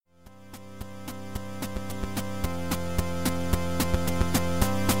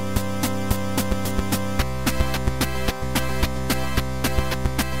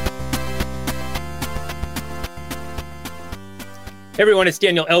Hey everyone, it's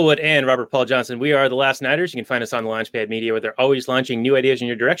Daniel Elwood and Robert Paul Johnson. We are the Last Nighters. You can find us on Launchpad Media, where they're always launching new ideas in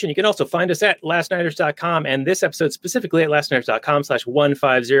your direction. You can also find us at lastnighters.com, and this episode specifically at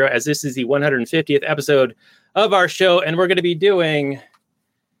lastnighters.com/150, as this is the 150th episode of our show, and we're going to be doing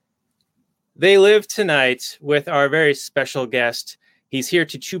They Live tonight with our very special guest. He's here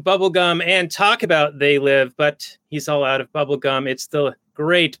to chew bubblegum and talk about They Live, but he's all out of bubblegum. It's the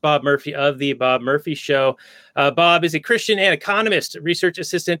great Bob Murphy of The Bob Murphy Show. Bob is a Christian and economist, research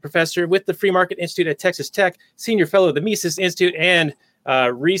assistant professor with the Free Market Institute at Texas Tech, senior fellow of the Mises Institute, and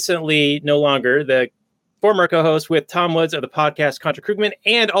recently, no longer, the former co-host with Tom Woods of the podcast Contra Krugman,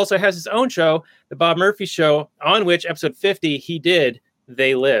 and also has his own show, The Bob Murphy Show, on which episode 50 he did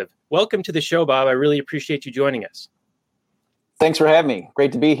They Live. Welcome to the show, Bob. I really appreciate you joining us. Thanks for having me.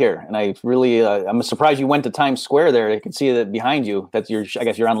 Great to be here. And I really, I'm surprised you went to Times Square there. I can see that behind you. I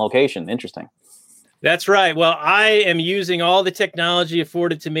guess you're on location. Interesting. That's right. Well, I am using all the technology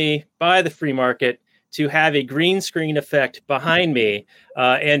afforded to me by the free market to have a green screen effect behind me.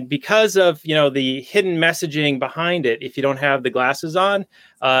 And because of, the hidden messaging behind it, if you don't have the glasses on,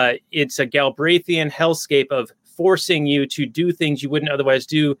 it's a Galbraithian hellscape of forcing you to do things you wouldn't otherwise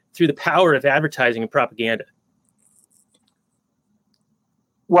do through the power of advertising and propaganda.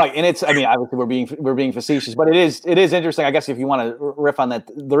 Right, and obviously we're being facetious, but it is interesting. I guess if you want to riff on that,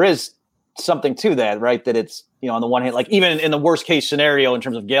 there is something to that, right? That it's on the one hand, like even in the worst case scenario in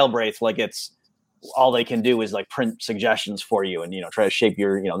terms of Galbraith, like it's all they can do is like print suggestions for you and try to shape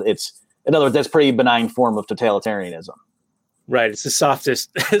your it's in other words that's pretty benign form of totalitarianism. Right, it's the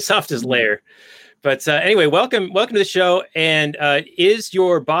softest layer. But anyway, welcome to the show. And is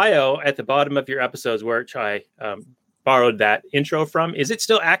your bio at the bottom of your episodes, which I borrowed that intro from, is it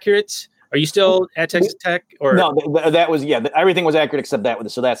still accurate? Are you still at Texas Tech? Or no? That was everything was accurate except that one.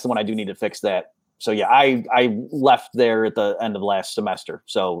 So that's the one I do need to fix that. So yeah, I left there at the end of last semester.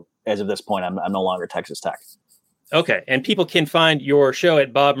 So as of this point, I'm no longer Texas Tech. Okay, and people can find your show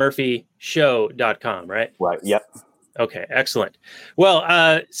at bobmurphyshow.com, right? Right. Yep. Okay, excellent.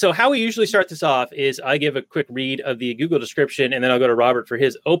 Well, so how we usually start this off is I give a quick read of the Google description, and then I'll go to Robert for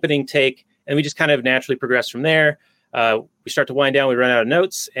his opening take, and we just kind of naturally progress from there. We start to wind down, we run out of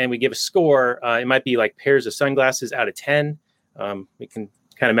notes, and we give a score. It might be like pairs of sunglasses out of 10. We can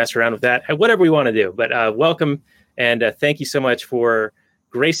kind of mess around with that, whatever we want to do. But welcome, and thank you so much for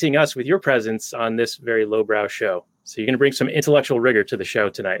gracing us with your presence on this very lowbrow show. So you're going to bring some intellectual rigor to the show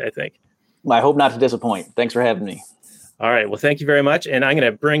tonight, I think. I hope not to disappoint. Thanks for having me. All right. Well, thank you very much. And I'm going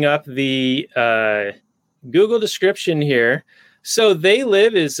to bring up the Google description here. So They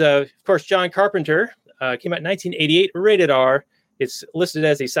Live is, of course, John Carpenter. Came out in 1988, rated R. It's listed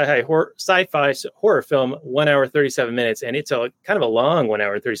as a sci-fi horror film, 1 hour, 37 minutes. And it's a kind of a long 1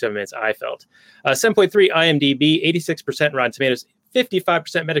 hour, 37 minutes, I felt. 7.3 IMDb, 86% Rotten Tomatoes, 55%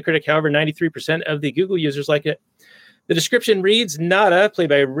 Metacritic. However, 93% of the Google users like it. The description reads, Nada, played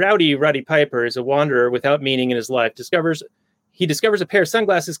by Roddy Piper, is a wanderer without meaning in his life. He discovers a pair of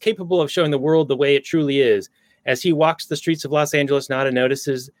sunglasses capable of showing the world the way it truly is. As he walks the streets of Los Angeles, Nada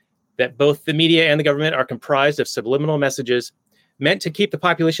notices that both the media and the government are comprised of subliminal messages meant to keep the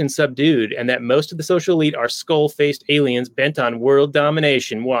population subdued, and that most of the social elite are skull-faced aliens bent on world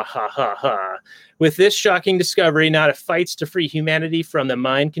domination. Wahahaha. With this shocking discovery, Nada fights to free humanity from the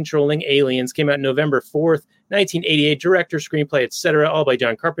mind-controlling aliens. Came out November 4th, 1988. Director, screenplay, etc., all by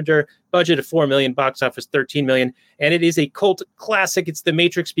John Carpenter. Budget of $4 million, box office $13 million. And it is a cult classic. It's The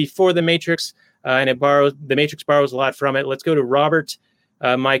Matrix before The Matrix, and The Matrix borrows a lot from it. Let's go to Robert,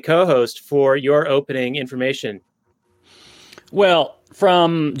 my co-host, for your opening information. Well,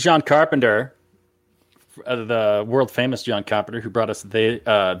 from John Carpenter, the world-famous John Carpenter, who brought us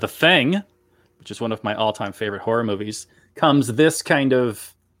The Thing, which is one of my all-time favorite horror movies, comes this kind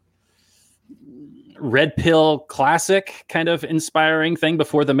of red pill classic kind of inspiring thing.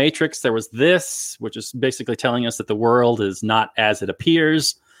 Before The Matrix, there was this, which is basically telling us that the world is not as it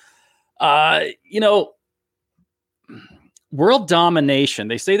appears. World domination.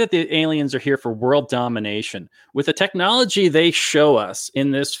 They say that the aliens are here for world domination. With the technology they show us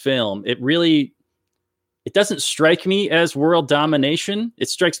in this film, it doesn't strike me as world domination. It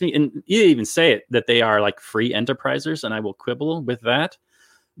strikes me, and you even say it, that they are like free enterprisers, and I will quibble with that.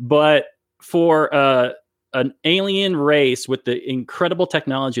 But for an alien race with the incredible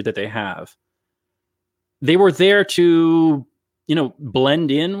technology that they have, they were there to,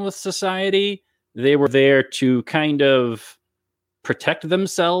 blend in with society. They were there to kind of protect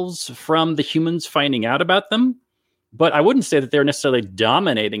themselves from the humans finding out about them. But I wouldn't say that they're necessarily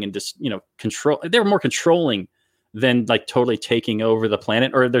dominating and just, control. They're more controlling than like totally taking over the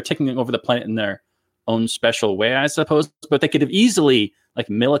planet, or they're taking over the planet in their own special way, I suppose. But they could have easily, like,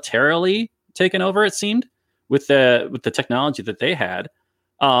 militarily taken over, it seemed, with the technology that they had.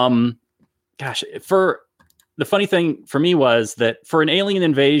 For the funny thing for me was that for an alien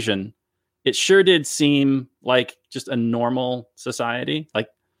invasion, it sure did seem like just a normal society. Like,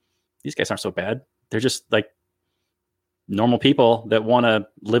 these guys aren't so bad. They're just like normal people that want to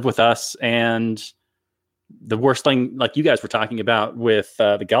live with us. And the worst thing, like you guys were talking about with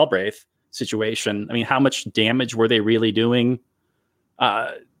the Galbraith situation, I mean, how much damage were they really doing?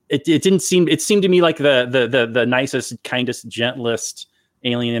 It didn't seem. It seemed to me like the nicest, kindest, gentlest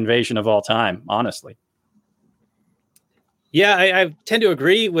alien invasion of all time. Honestly. Yeah, I tend to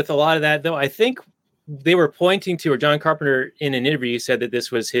agree with a lot of that, though. I think they were pointing to, or John Carpenter in an interview said that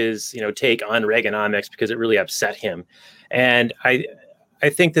this was his, take on Reaganomics because it really upset him. And I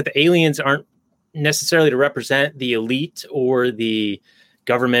think that the aliens aren't necessarily to represent the elite or the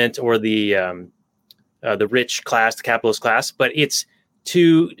government or the rich class, the capitalist class, but it's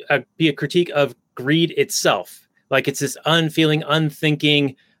to be a critique of greed itself. Like, it's this unfeeling,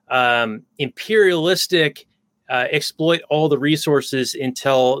 unthinking, imperialistic, exploit all the resources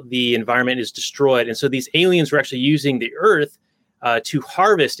until the environment is destroyed. And so these aliens were actually using the Earth to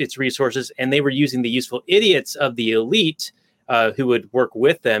harvest its resources, and they were using the useful idiots of the elite who would work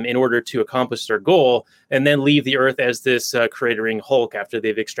with them in order to accomplish their goal, and then leave the Earth as this cratering hulk after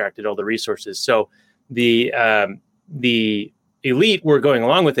they've extracted all the resources. So the elite were going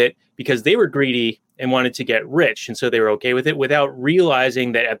along with it because they were greedy and wanted to get rich. And so they were okay with it without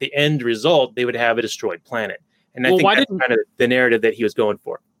realizing that at the end result, they would have a destroyed planet. And I think that's kind of the narrative that he was going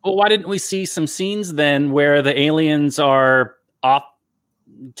for. Well, why didn't we see some scenes then where the aliens are off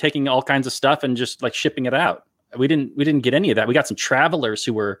taking all kinds of stuff and just like shipping it out? We didn't get any of that. We got some travelers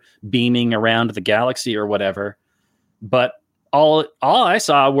who were beaming around the galaxy or whatever. But all I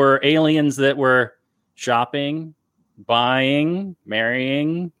saw were aliens that were shopping, buying,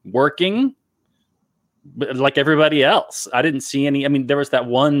 marrying, working, like everybody else. I didn't see any. I mean, there was that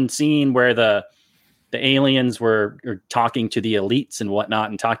one scene where the aliens were talking to the elites and whatnot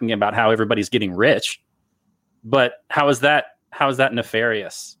and talking about how everybody's getting rich. But how is that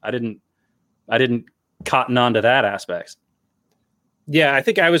nefarious? I didn't cotton on to that aspect. Yeah, I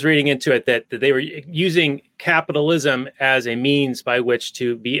think I was reading into it that they were using capitalism as a means by which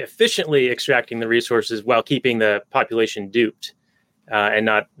to be efficiently extracting the resources while keeping the population duped and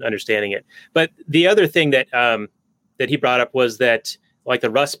not understanding it. But the other thing that he brought up was that, like,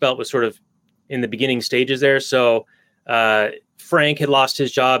 the Rust Belt was sort of in the beginning stages there. So Frank had lost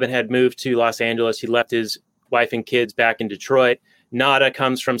his job and had moved to Los Angeles. He left his wife and kids back in Detroit. Nada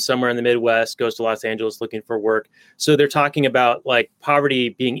comes from somewhere in the Midwest, goes to Los Angeles looking for work. So they're talking about, like, poverty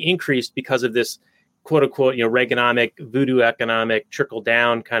being increased because of this quote unquote, Reaganomic, voodoo economic trickle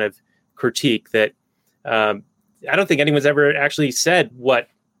down kind of critique that I don't think anyone's ever actually said what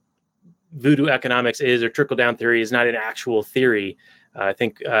voodoo economics is, or trickle down theory is not an actual theory. I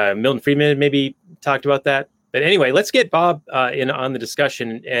think Milton Friedman maybe talked about that. But anyway, let's get Bob in on the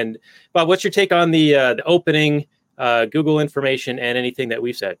discussion. And Bob, what's your take on the opening, Google information, and anything that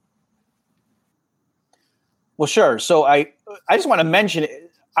we've said? Well, sure. So I just want to mention,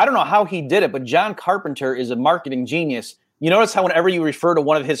 I don't know how he did it, but John Carpenter is a marketing genius. You notice how whenever you refer to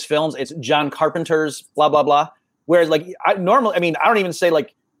one of his films, it's John Carpenter's blah, blah, blah. Whereas, like, I don't even say,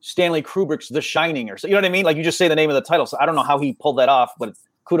 like, Stanley Kubrick's The Shining or so. You know what I mean? Like, you just say the name of the title. So I don't know how he pulled that off, but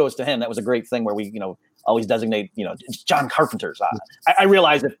kudos to him. That was a great thing where we, always designate, it's John Carpenter's. I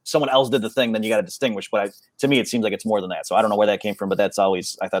realize if someone else did the thing, then you got to distinguish. But to me, it seems like it's more than that. So I don't know where that came from, but I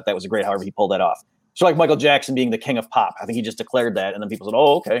thought that was great. However, he pulled that off. So, like Michael Jackson being the king of pop, I think he just declared that, and then people said,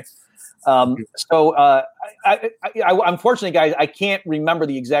 "Oh, okay." Unfortunately, guys, I can't remember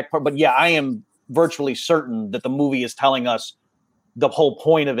the exact part, but yeah, I am virtually certain that the movie is telling us the whole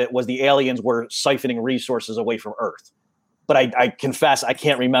point of it was the aliens were siphoning resources away from Earth. But I confess I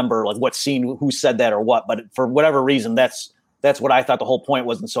can't remember, like, what scene, who said that or what. But for whatever reason, that's what I thought the whole point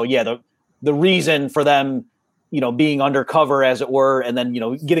was. And so, yeah, the reason for them, being undercover, as it were, and then,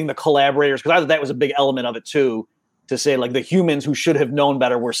 getting the collaborators, because I thought that was a big element of it too, to say, like, the humans who should have known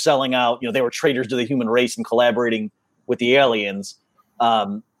better were selling out. They were traitors to the human race and collaborating with the aliens.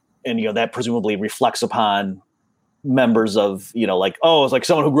 And, that presumably reflects upon members of, it's like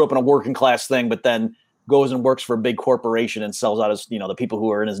someone who grew up in a working class thing, but then goes and works for a big corporation and sells out his, the people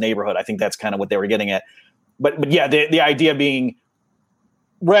who are in his neighborhood. I think that's kind of what they were getting at. But yeah, the idea being,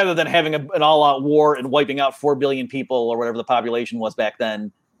 rather than having an all-out war and wiping out 4 billion people or whatever the population was back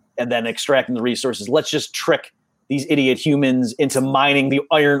then, and then extracting the resources, let's just trick these idiot humans into mining the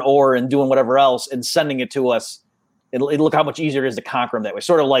iron ore and doing whatever else and sending it to us And look how much easier it is to conquer them that way.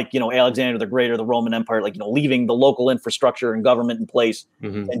 Sort of like, Alexander the Great or the Roman Empire, like, leaving the local infrastructure and government in place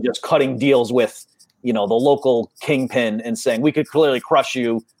and just cutting deals with, the local kingpin and saying, we could clearly crush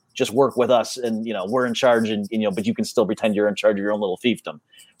you, just work with us. And, we're in charge and, but you can still pretend you're in charge of your own little fiefdom.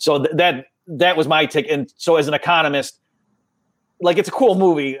 So that was my take. And so as an economist, like, it's a cool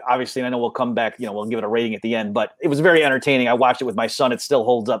movie, obviously, and I know we'll come back, we'll give it a rating at the end, but it was very entertaining. I watched it with my son. It still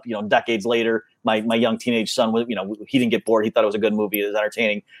holds up, decades later. My young teenage son was, he didn't get bored. He thought it was a good movie. It was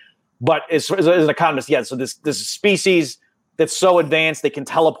entertaining. But as an economist, yeah, so this species that's so advanced, they can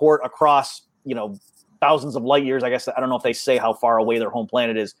teleport across, thousands of light years. I guess, I don't know if they say how far away their home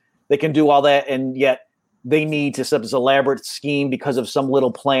planet is. They can do all that, and yet they need to set up this elaborate scheme because of some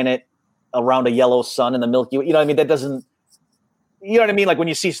little planet around a yellow sun in the Milky Way. That doesn't, you know what I mean? Like when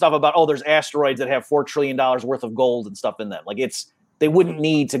you see stuff about, there's asteroids that have $4 trillion worth of gold and stuff in them. Like they wouldn't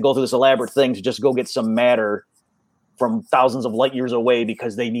need to go through this elaborate thing to just go get some matter from thousands of light years away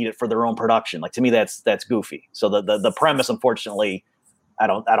because they need it for their own production. Like, to me, that's goofy. So the premise, unfortunately, I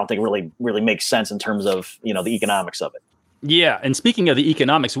don't think really makes sense in terms of, the economics of it. Yeah. And speaking of the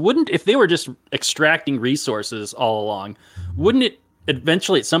economics, if they were just extracting resources all along, wouldn't it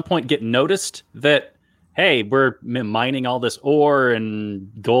eventually at some point get noticed that, hey, we're mining all this ore and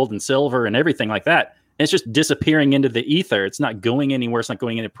gold and silver and everything like that, and it's just disappearing into the ether. It's not going anywhere. It's not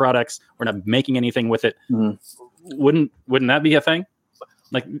going into products. We're not making anything with it. Mm-hmm. Wouldn't that be a thing?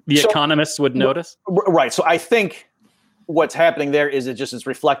 Like the economists would notice? Right. So I think what's happening there is it's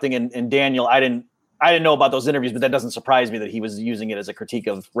reflecting in Daniel. I didn't know about those interviews, but that doesn't surprise me that he was using it as a critique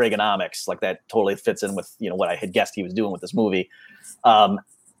of Reaganomics. Like, that totally fits in with, what I had guessed he was doing with this movie.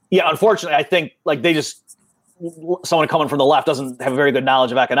 Yeah, unfortunately, I think like someone coming from the left doesn't have a very good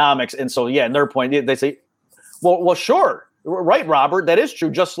knowledge of economics. And so, yeah, in their point, they say, well, sure. Right, Robert, that is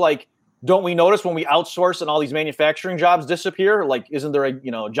true. Just like, don't we notice when we outsource and all these manufacturing jobs disappear? Like, isn't there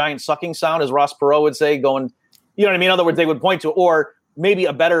a giant sucking sound, as Ross Perot would say, going, you know what I mean? In other words, they would point to, or maybe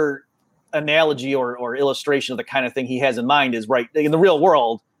a better analogy or illustration of the kind of thing he has in mind is, right, in the real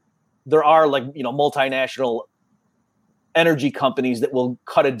world, there are like, multinational energy companies that will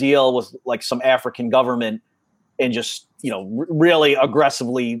cut a deal with like some African government and just, really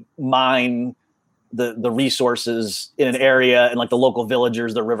aggressively mine the resources in an area, and like the local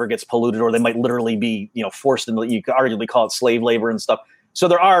villagers, the river gets polluted, or they might literally be, forced into, you could arguably call it slave labor and stuff. So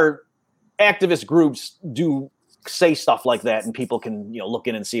there are activist groups do say stuff like that, and people can, look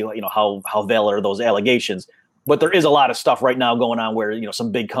in and see, how valid are those allegations. But there is a lot of stuff right now going on where,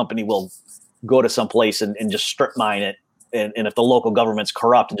 some big company will go to some place and just strip mine it. And if the local government's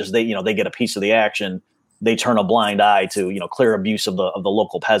corrupt and just they get a piece of the action, they turn a blind eye to, clear abuse of the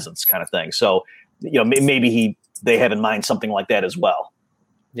local peasants kind of thing. So, maybe they have in mind something like that as well.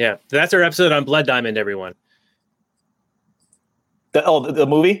 Yeah. That's our episode on Blood Diamond, everyone. The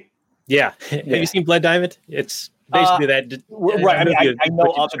movie? Yeah. Have you seen Blood Diamond? It's basically that. Right. I mean, I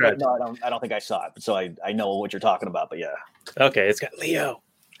know of it, but no, I don't think I saw it. So I know what you're talking about, but yeah. Okay. It's got Leo.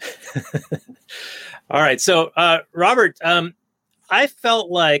 All right. So, Robert, I felt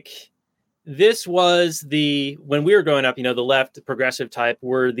like this was when we were growing up, the left, the progressive type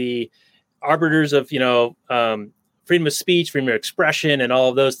were the arbiters of, freedom of speech, freedom of expression, and all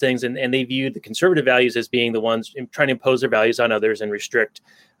of those things. And they viewed the conservative values as being the ones trying to impose their values on others and restrict,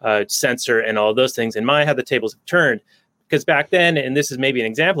 censor, and all of those things. And how the tables have turned, because back then, and this is maybe an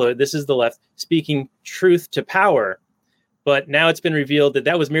example of it, this is the left speaking truth to power. But now it's been revealed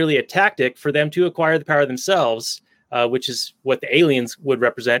that was merely a tactic for them to acquire the power themselves, which is what the aliens would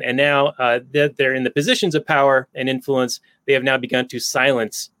represent. And now that they're in the positions of power and influence, they have now begun to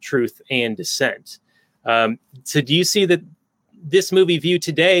silence truth and dissent. So do you see that this movie viewed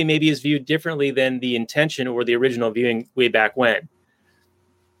today maybe is viewed differently than the intention or the original viewing way back when?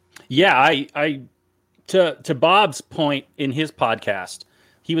 Yeah, I to Bob's point in his podcast,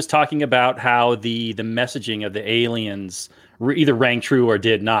 he was talking about how the messaging of the aliens either rang true or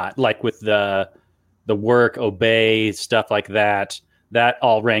did not, like with the work, obey, stuff like that. That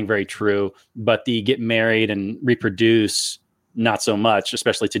all rang very true. But the get married and reproduce, not so much,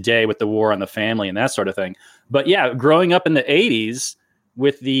 especially today with the war on the family and that sort of thing. But yeah, growing up in the 80s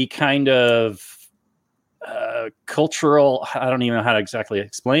with the kind of cultural, I don't even know how to exactly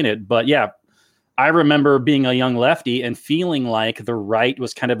explain it, but yeah, I remember being a young lefty and feeling like the right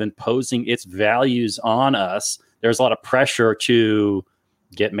was kind of imposing its values on us. There's a lot of pressure to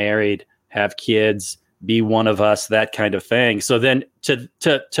get married, have kids, be one of us, that kind of thing. So then to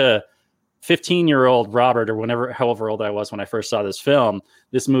 15-year-old Robert, or however old I was when I first saw this film,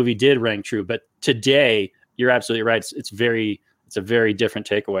 this movie did ring true. But today, you're absolutely right. It's a very different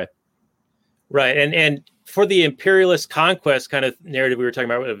takeaway. Right. And for the imperialist conquest kind of narrative we were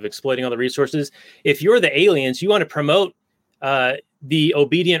talking about of exploiting all the resources, if you're the aliens, you want to promote the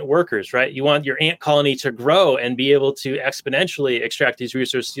obedient workers, right? You want your ant colony to grow and be able to exponentially extract these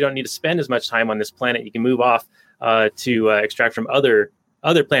resources. You don't need to spend as much time on this planet. You can move off to extract from other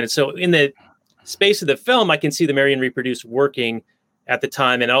planets. So in the space of the film, I can see the Marry and Reproduce working at the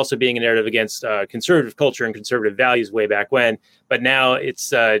time and also being a narrative against conservative culture and conservative values way back when. But now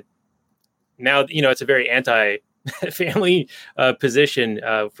it's it's a very anti-family position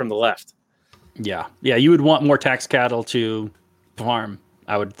from the left. Yeah. You would want more tax cattle to farm,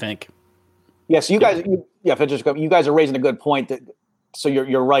 I would think. Yes, you guys. You guys are raising a good point. So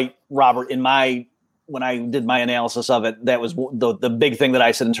you're right, Robert. When I did my analysis of it, that was the big thing that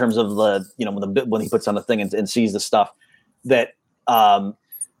I said in terms of when he puts on the thing and sees the stuff that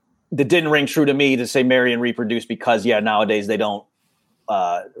didn't ring true to me to say Marry and Reproduce, because nowadays they don't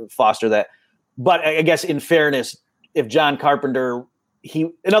foster that. But I guess in fairness, if John Carpenter,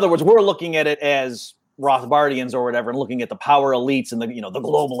 in other words, we're looking at it as Rothbardians or whatever, and looking at the power elites and the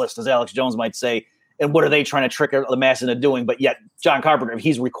globalists, as Alex Jones might say, and what are they trying to trick the mass into doing? But yet John Carpenter,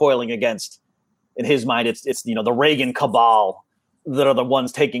 he's recoiling against, in his mind, it's the Reagan cabal that are the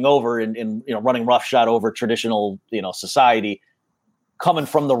ones taking over and running roughshod over traditional society, coming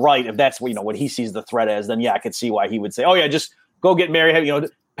from the right. If that's what he sees the threat as, then I could see why he would say, just go get married,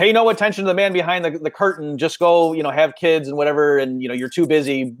 pay no attention to the man behind the curtain. Just go, have kids and whatever. And, you're too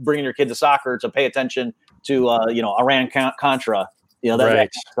busy bringing your kid to soccer to pay attention to, Iran Contra. Right.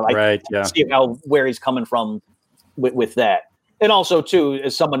 See where he's coming from with that. And also, too,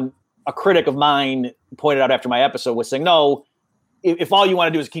 as a critic of mine pointed out after my episode, was saying, no, if all you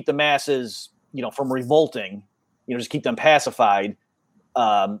want to do is keep the masses, from revolting, just keep them pacified.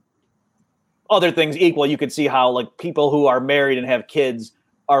 Other things equal, you could see how people who are married and have kids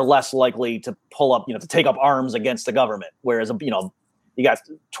are less likely to pull up, to take up arms against the government. Whereas, you got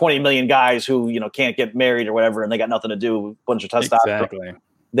 20 million guys who, can't get married or whatever, and they got nothing to do, a bunch of testosterone. Exactly.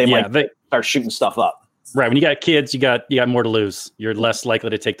 They might start shooting stuff up. Right. When you got kids, you got more to lose. You're less likely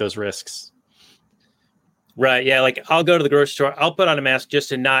to take those risks. Right. Yeah. I'll go to the grocery store. I'll put on a mask just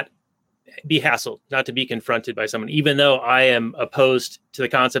to not be hassled, not to be confronted by someone, even though I am opposed to the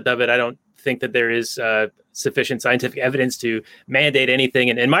concept of it. I don't think that there is sufficient scientific evidence to mandate anything.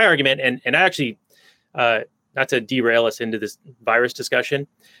 And my argument, and I actually, not to derail us into this virus discussion,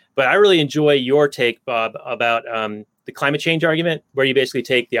 but I really enjoy your take, Bob, about the climate change argument, where you basically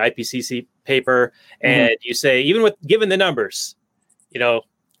take the IPCC paper and you say, given the numbers,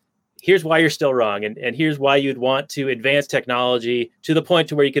 here's why you're still wrong. And here's why you'd want to advance technology to the point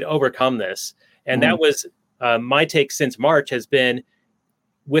to where you could overcome this. And that was my take since March, has been,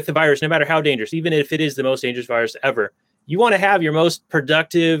 with the virus, no matter how dangerous, even if it is the most dangerous virus ever, you want to have your most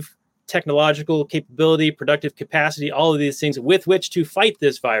productive technological capability, productive capacity, all of these things with which to fight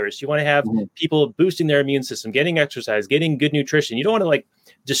this virus. You want to have people boosting their immune system, getting exercise, getting good nutrition. You don't want to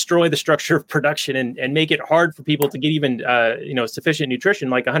destroy the structure of production and make it hard for people to get even sufficient nutrition.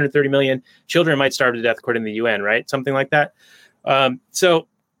 130 million children might starve to death according to the UN, right? Something like that. So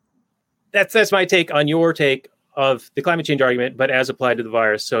that's my take on your take of the climate change argument, but as applied to the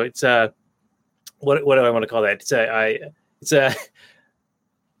virus. So it's what do I want to call that?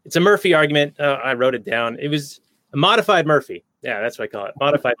 It's a Murphy argument. I wrote it down. It was a modified Murphy. Yeah, that's what I call it.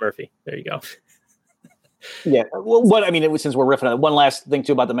 Modified Murphy. There you go. Yeah. Well, since we're riffing on it, one last thing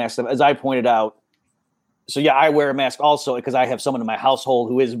too about the mask stuff, as I pointed out. So I wear a mask also because I have someone in my household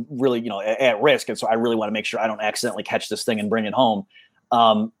who is really, at risk. And so I really want to make sure I don't accidentally catch this thing and bring it home.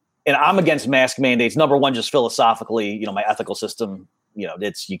 And I'm against mask mandates. Number one, just philosophically, my ethical system,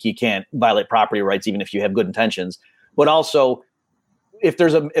 it's you can't violate property rights even if you have good intentions. But also, if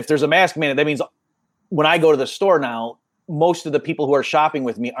there's a mask mandate, that means when I go to the store now, most of the people who are shopping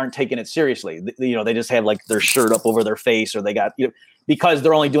with me aren't taking it seriously. They just have their shirt up over their face, or they got because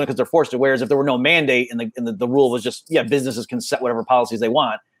they're only doing it because they're forced to. Whereas if there were no mandate and the rule was just businesses can set whatever policies they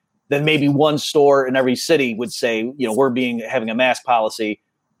want, then maybe one store in every city would say we're having a mask policy.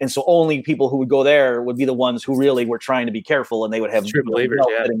 And so only people who would go there would be the ones who really were trying to be careful, and they would have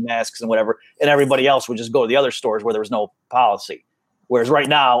masks and whatever. And everybody else would just go to the other stores where there was no policy. Whereas right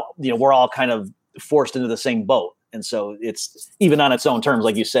now, we're all kind of forced into the same boat. And so it's even on its own terms,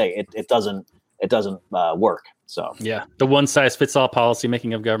 like you say, it doesn't work. So, the one size fits all policy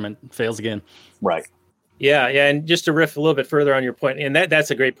making of government fails again. Right. Yeah, yeah, and just to riff a little bit further on your point, and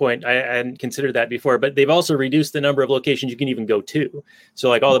that's a great point. I hadn't considered that before, but they've also reduced the number of locations you can even go to. So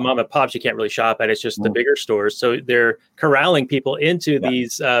like all the mom and pops you can't really shop at. It's just the bigger stores. So they're corralling people into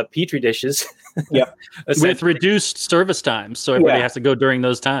these petri dishes. Yep. With reduced service times, so everybody has to go during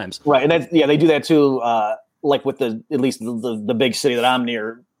those times. Right, and they do that too. Like with at least the big city that I'm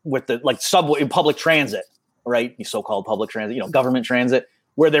near, with the like subway, public transit, right? The so-called public transit, government transit,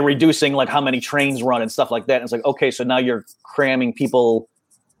 where they're reducing like how many trains run and stuff like that. And it's like, okay, so now you're cramming people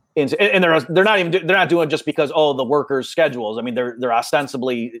into, and they're not doing it just because the workers' schedules. I mean, they're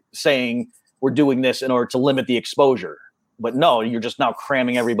ostensibly saying we're doing this in order to limit the exposure, but no, you're just now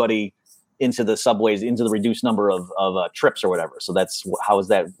cramming everybody into the subways, into the reduced number of trips or whatever. So how is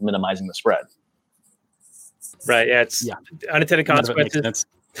that minimizing the spread? Right. Yeah. It's unintended consequences.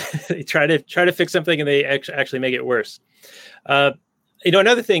 They try to fix something and they actually make it worse.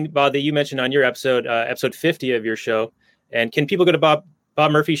 Another thing, Bob, that you mentioned on your episode 50 of your show, and can people go to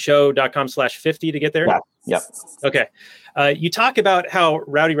bobmurphyshow.com/50 to get there? Yeah. Yep. Okay. You talk about how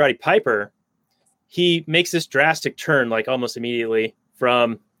Roddy Piper, he makes this drastic turn, like almost immediately,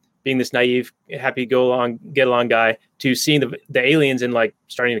 from being this naive, happy, get along guy to seeing the aliens and like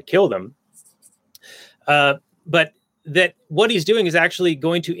starting to kill them. But that what he's doing is actually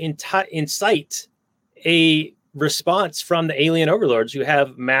going to incite a response from the alien overlords who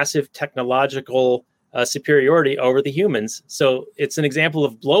have massive technological superiority over the humans. So it's an example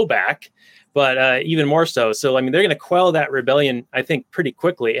of blowback, but even more so. So, I mean, they're going to quell that rebellion, I think, pretty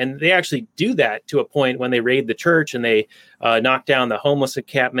quickly. And they actually do that to a point when they raid the church and they knock down the homeless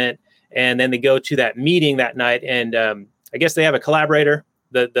encampment. And then they go to that meeting that night. And I guess they have a collaborator,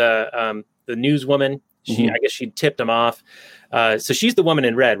 the newswoman. I guess she tipped them off. So she's the woman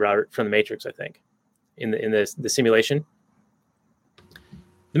in red, Robert, from The Matrix, I think, in the simulation.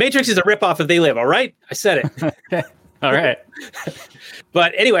 The Matrix is a ripoff of They Live. All right, I said it. All right.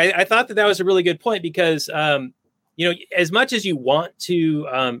 But anyway, I thought that was a really good point because, as much as you want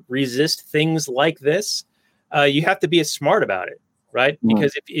to resist things like this, you have to be smart about it, right? Mm-hmm.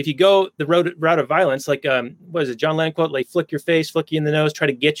 Because if you go the route of violence, like what is it, John Lennon quote, like flick your face, flick you in the nose, try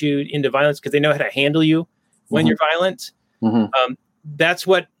to get you into violence because they know how to handle you when you're violent. Mm-hmm. That's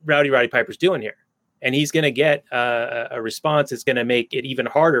what Roddy Piper's doing here. And he's going to get a response that's going to make it even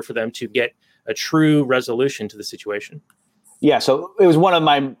harder for them to get a true resolution to the situation. Yeah, so it was one of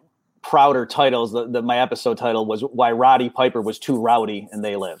my prouder titles. My episode title was "Why Roddy Piper Was Too Rowdy and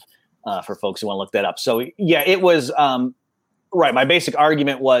They Live," for folks who want to look that up. So yeah, it was right. My basic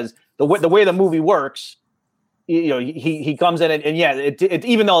argument was the way the movie works. He comes in and yeah, it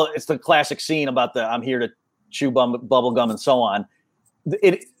even though it's the classic scene about the I'm here to chew bubble gum and so on,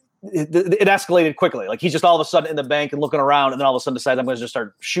 it escalated quickly. Like he's just all of a sudden in the bank and looking around, and then all of a sudden decides I'm going to just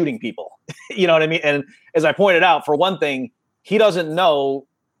start shooting people. You know what I mean? And as I pointed out, for one thing, he doesn't know.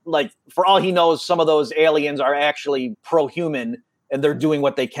 Like for all he knows, some of those aliens are actually pro-human, and they're doing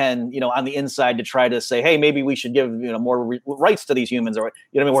what they can, on the inside to try to say, hey, maybe we should give more rights to these humans, or what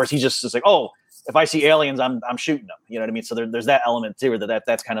I mean. Whereas he's just like, oh, if I see aliens, I'm shooting them. You know what I mean? So there's that element too,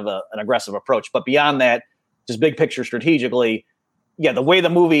 that's kind of an aggressive approach. But beyond that, just big picture strategically. Yeah, the way the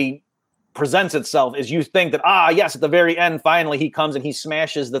movie presents itself is you think that, yes, at the very end, finally he comes and he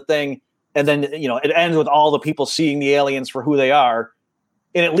smashes the thing. And then, it ends with all the people seeing the aliens for who they are.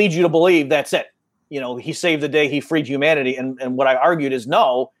 And it leads you to believe that's it. He saved the day, he freed humanity. And what I argued is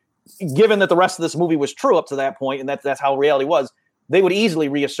no, given that the rest of this movie was true up to that point, and that's how reality was, they would easily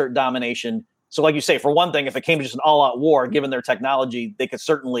reassert domination. So like you say, for one thing, if it came to just an all-out war, given their technology, they could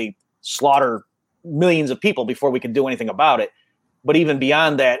certainly slaughter millions of people before we could do anything about it. But even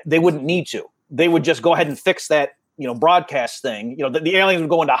beyond that, they wouldn't need to. They would just go ahead and fix that, broadcast thing. The aliens would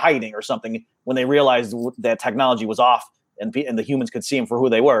go into hiding or something when they realized that technology was off and the humans could see them for who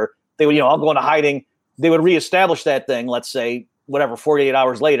they were. They would, all go into hiding. They would reestablish that thing, let's say, 48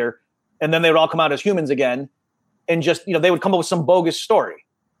 hours later. And then they would all come out as humans again. And just, they would come up with some bogus story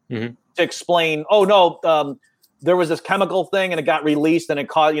to explain, oh, no, there was this chemical thing and it got released and it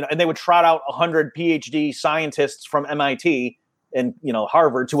caused, and they would trot out 100 PhD scientists from MIT and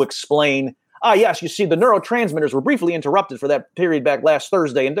Harvard to explain, yes, you see, the neurotransmitters were briefly interrupted for that period back last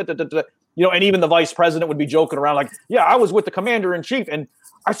Thursday, and and even the vice president would be joking around like, yeah, I was with the commander in chief and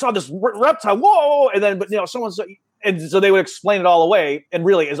I saw this reptile, whoa, and then and so they would explain it all away. And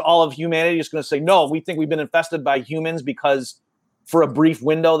really, is all of humanity just going to say, no, we think we've been infested by humans because for a brief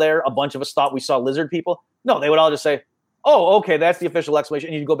window there, a bunch of us thought we saw lizard people? No, they would all just say, oh, okay, that's the official explanation,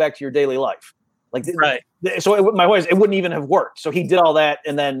 and you go back to your daily life. Like, right. So my point is, it wouldn't even have worked. So he did all that,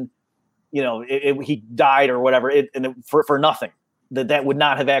 and then, he died or whatever, for nothing. That would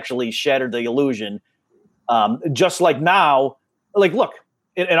not have actually shattered the illusion. Just like now, like, look,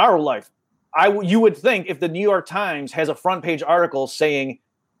 in our life, you would think if the New York Times has a front page article saying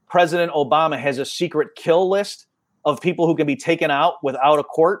President Obama has a secret kill list of people who can be taken out without a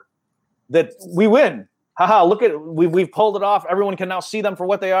court, that we win. Haha, look at we've pulled it off. Everyone can now see them for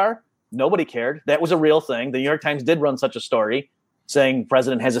what they are. Nobody cared. That was a real thing. The New York Times did run such a story saying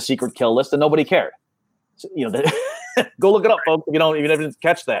president has a secret kill list, and nobody cared. So, go look it up, folks. If you didn't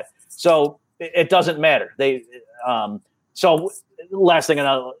catch that. So it doesn't matter. So last thing,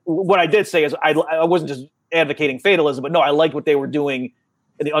 what I did say is I wasn't just advocating fatalism, but no, I liked what they were doing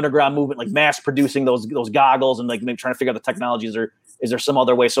in the underground movement, like mass producing those goggles and like maybe trying to figure out the technologies, or is there some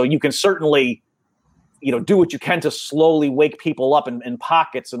other way? So you can certainly, do what you can to slowly wake people up in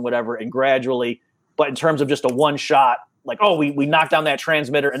pockets and whatever, and gradually, but in terms of just a one shot, like, oh, we knocked down that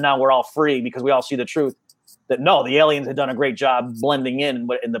transmitter and now we're all free because we all see the truth, that no, the aliens had done a great job blending in,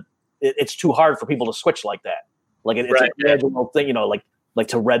 and it's too hard for people to switch like that. Like it's a gradual thing, like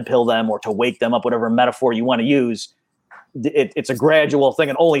to red pill them or to wake them up, whatever metaphor you want to use. It's a gradual thing,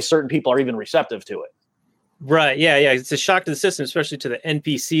 and only certain people are even receptive to it. Right. Yeah. It's a shock to the system, especially to the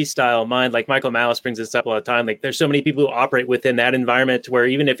NPC style mind. Like Michael Malice brings this up all the time. Like there's so many people who operate within that environment where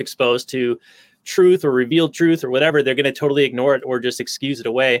even if exposed to truth or revealed truth or whatever, they're going to totally ignore it or just excuse it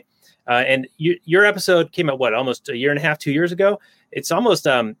away. And your episode came out, almost a year and a half, 2 years ago. It's almost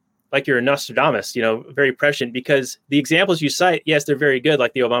like you're a Nostradamus, very prescient, because the examples you cite, yes, they're very good,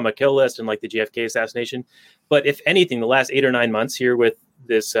 like the Obama kill list and like the JFK assassination. But if anything, the last 8 or 9 months here with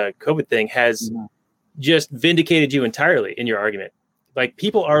this COVID thing has just vindicated you entirely in your argument. Like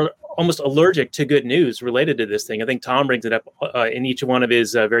people are almost allergic to good news related to this thing. I think Tom brings it up in each one of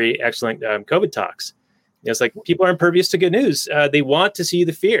his very excellent COVID talks. It's like people are impervious to good news. They want to see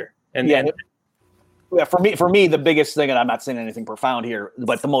the fear. For me, the biggest thing, and I'm not saying anything profound here,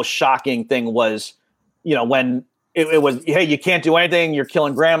 but the most shocking thing was, when it was, hey, you can't do anything. You're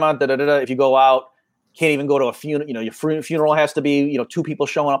killing grandma. If you go out, can't even go to a funeral. Your funeral has to be, 2 people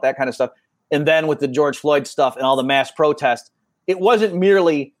showing up, that kind of stuff. And then with the George Floyd stuff and all the mass protests, it wasn't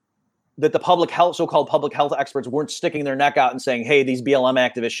merely that the so-called public health experts weren't sticking their neck out and saying, hey, these BLM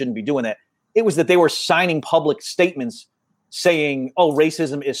activists shouldn't be doing that. It was that they were signing public statements saying, oh,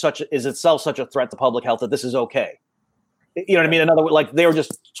 racism is itself such a threat to public health that this is okay. You know what I mean? Another, like, they were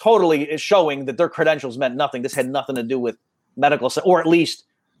just totally showing that their credentials meant nothing. This had nothing to do with medical, or at least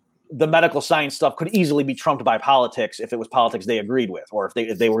the medical science stuff could easily be trumped by politics if it was politics they agreed with, or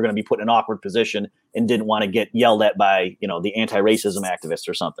if they were going to be put in an awkward position and didn't want to get yelled at by, the anti-racism activists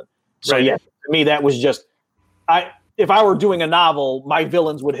or something. So yeah, to me, that was just, if I were doing a novel, my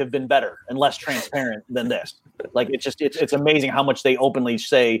villains would have been better and less transparent than this. Like, it's amazing how much they openly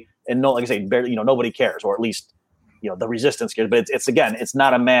say, and like I say, barely, nobody cares, or at least, the resistance cares, but it's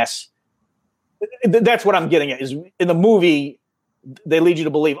not a mass. That's what I'm getting at, is in the movie, they lead you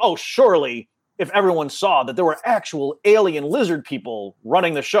to believe, oh, surely if everyone saw that there were actual alien lizard people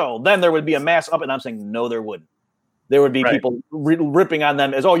running the show, then there would be a mass up. And I'm saying, no, there wouldn't. There would be people ripping on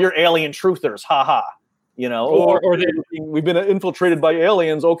them as, oh, you're alien truthers. Ha ha. Or we've been infiltrated by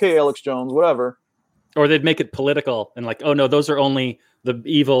aliens. Okay, Alex Jones, whatever. Or they'd make it political and like, oh no, those are only the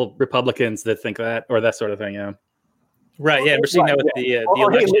evil Republicans that think that, or that sort of thing. Yeah. Right. Yeah. We're seeing that with the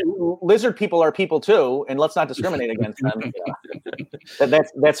election. Hey, lizard people are people too, and let's not discriminate against them.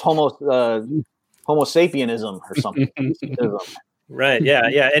 That's Homo sapienism or something. Right. Yeah.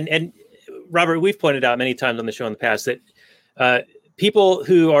 Yeah. And Robert, we've pointed out many times on the show in the past that people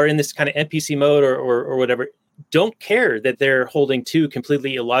who are in this kind of NPC mode or whatever don't care that they're holding 2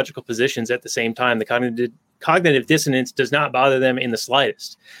 completely illogical positions at the same time. The cognitive dissonance does not bother them in the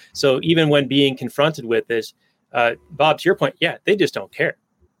slightest. So even when being confronted with this, Bob, to your point, yeah, they just don't care.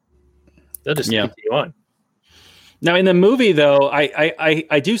 They'll just continue on. Now, in the movie, though,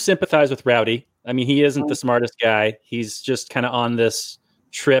 I do sympathize with Rowdy. I mean, he isn't the smartest guy. He's just kind of on this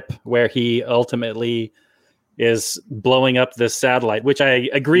trip where he ultimately is blowing up this satellite, which I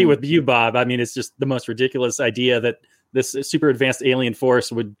agree with you, Bob. I mean, it's just the most ridiculous idea that this super advanced alien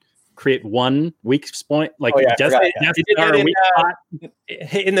force would create one weak point, like in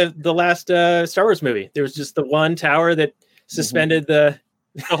the last Star Wars movie. There was just the one tower that suspended the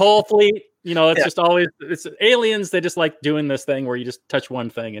whole fleet. It's just always, it's aliens. They just like doing this thing where you just touch one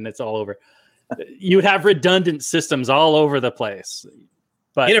thing and it's all over. You would have redundant systems all over the place,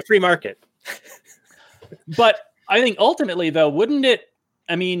 but in a free market. But I think ultimately, though, wouldn't it?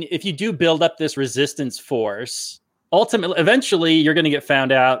 I mean, if you do build up this resistance force, eventually you're going to get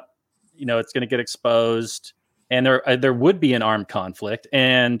found out. It's going to get exposed, and there would be an armed conflict.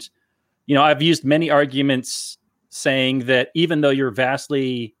 And I've used many arguments saying that even though you're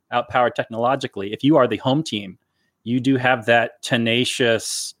vastly outpowered technologically, if you are the home team, you do have that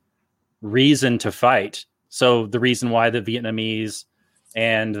tenacious reason to fight. So the reason why the Vietnamese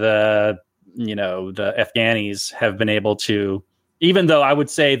and the Afghanis have been able to, even though I would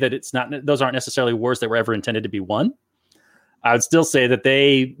say that those aren't necessarily wars that were ever intended to be won, I would still say that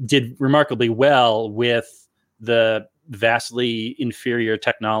they did remarkably well with the vastly inferior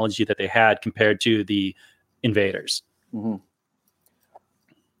technology that they had compared to the invaders. Mm-hmm.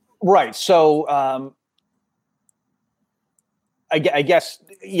 Right. So I guess,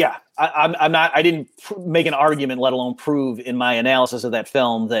 yeah, I'm not, I didn't make an argument, let alone prove in my analysis of that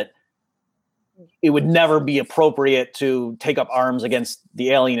film that it would never be appropriate to take up arms against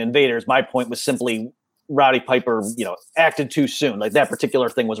the alien invaders. My point was simply Roddy Piper, acted too soon. Like, that particular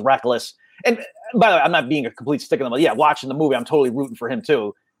thing was reckless. And by the way, I'm not being a complete stick in the mud. Yeah, watching the movie, I'm totally rooting for him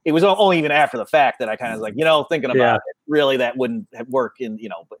too. It was only even after the fact that I kind of was like, thinking about it, really that wouldn't work in,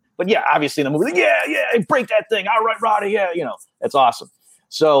 but yeah, obviously in the movie, like, yeah, break that thing. All right, Roddy. Yeah. That's awesome.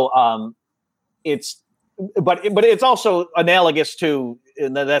 So but it's also analogous to,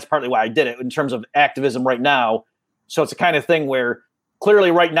 and that's partly why I did it in terms of activism right now. So it's a kind of thing where clearly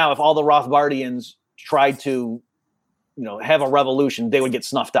right now, if all the Rothbardians tried to, have a revolution, they would get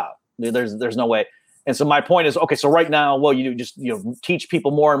snuffed out. There's no way. And so my point is, okay, so right now, well, you just, teach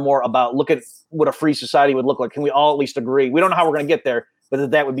people more and more about, look at what a free society would look like. Can we all at least agree? We don't know how we're going to get there, but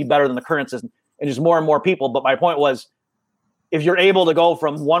that would be better than the current system. And just more and more people. But my point was, if you're able to go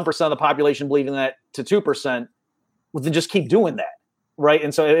from 1% of the population believing that to 2%, well, then just keep doing that. Right.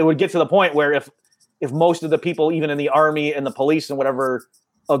 And so it would get to the point where if most of the people, even in the army and the police and whatever,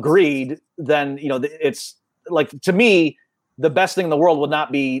 agreed, then, it's like, to me, the best thing in the world would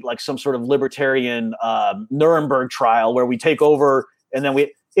not be like some sort of libertarian Nuremberg trial where we take over and then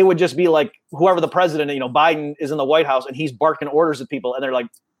it would just be like whoever the president, Biden is in the White House and he's barking orders at people and they're like,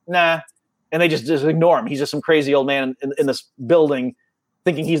 nah. And they just ignore him. He's just some crazy old man in this building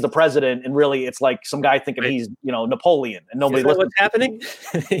thinking he's the president. And really it's like some guy thinking he's, Napoleon and nobody listens. What's happening?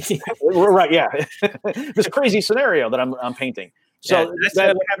 Right. Yeah. This crazy scenario that I'm painting. So that's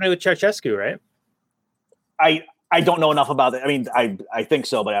what happened with Ceausescu, right? I don't know enough about it. I mean, I think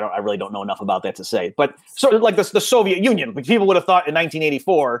so, but I really don't know enough about that to say. But sort of like the Soviet Union, people would have thought in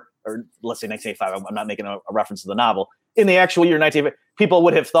 1984, or let's say 1985, I'm not making a reference to the novel, in the actual year 1985, people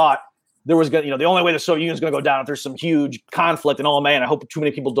would have thought there was going to, the only way the Soviet Union is going to go down if there's some huge conflict and, oh man, I hope too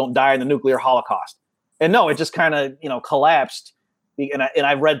many people don't die in the nuclear holocaust. And no, it just kind of, collapsed. And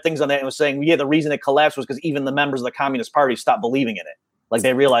I read things on that and was saying, yeah, the reason it collapsed was because even the members of the Communist Party stopped believing in it. Like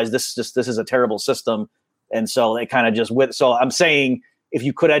they realized this is a terrible system. And so they kind of just so I'm saying if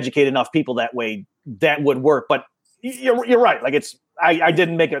you could educate enough people that way, that would work. But you're right. Like I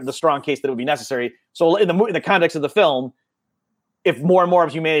didn't make the strong case that it would be necessary. So in the context of the film, if more and more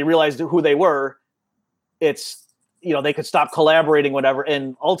of humanity realized who they were, it's, they could stop collaborating, whatever.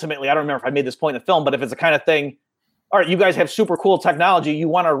 And ultimately, I don't remember if I made this point in the film, but if it's the kind of thing, all right, you guys have super cool technology. You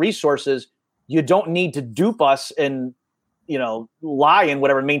want our resources. You don't need to dupe us and, lie and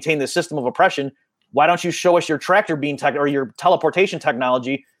whatever, maintain this system of oppression. Why don't you show us your tractor beam tech or your teleportation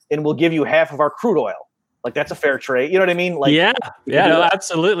technology and we'll give you half of our crude oil? Like, that's a fair trade. You know what I mean? Like, yeah, no,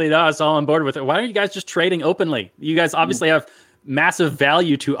 absolutely. No, I was all on board with it. Why aren't you guys just trading openly? You guys obviously have massive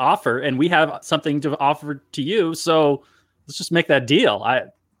value to offer and we have something to offer to you. So let's just make that deal.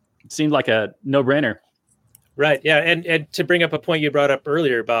 It seemed like a no-brainer. Right. Yeah. And to bring up a point you brought up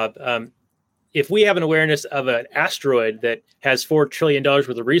earlier, Bob, if we have an awareness of an asteroid that has $4 trillion worth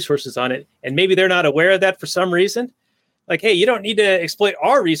of resources on it, and maybe they're not aware of that for some reason, like, hey, you don't need to exploit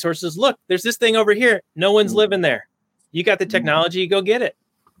our resources. Look, there's this thing over here. No one's living there. You got the technology, go get it.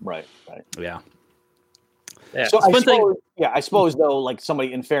 Right. Yeah. So I suppose though, like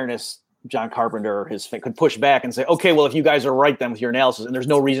somebody in fairness, John Carpenter could push back and say, okay, well, if you guys are right then with your analysis and there's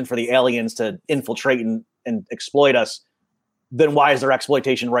no reason for the aliens to infiltrate and exploit us, then why is there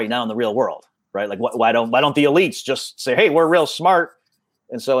exploitation right now in the real world? Right? Like, why don't the elites just say, hey, we're real smart.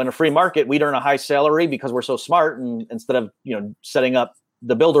 And so in a free market, we'd earn a high salary because we're so smart. And instead of, setting up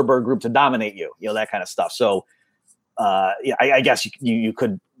the Bilderberg group to dominate you, that kind of stuff. So I guess you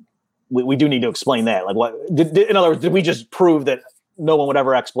could, we do need to explain that. Like in other words, did we just prove that no one would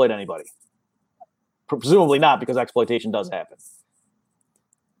ever exploit anybody? Presumably not, because exploitation does happen.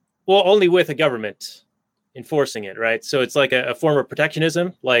 Well, only with a government enforcing it, right? So it's like a form of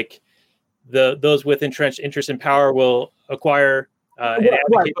protectionism. Like those with entrenched interest in power will acquire and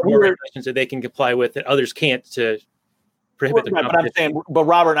advocate for more regulations that they can comply with that others can't to prohibit the competition. But I'm saying, but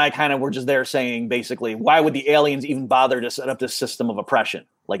Robert and I kind of were just there saying basically, why would the aliens even bother to set up this system of oppression?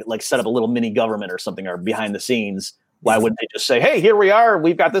 Like set up a little mini government or something, or behind the scenes, Why wouldn't they just say, hey, here we are.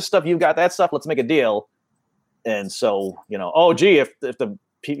 We've got this stuff. You've got that stuff. Let's make a deal. And so, oh, gee, if the,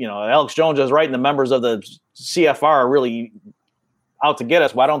 Alex Jones is right and the members of the CFR are really out to get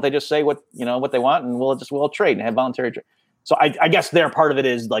us, why don't they just say what they want and we'll trade and have voluntary trade? So I guess their part of it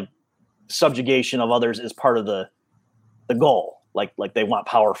is like subjugation of others is part of the goal. Like they want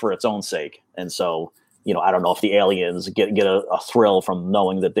power for its own sake. And so, I don't know if the aliens get a thrill from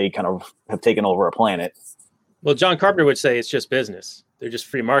knowing that they kind of have taken over a planet. Well, John Carpenter would say it's just business. They're just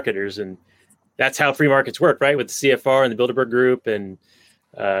free marketers. And that's how free markets work, right? With the CFR and the Bilderberg Group and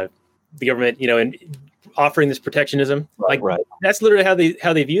the government, and offering this protectionism. Right. That's literally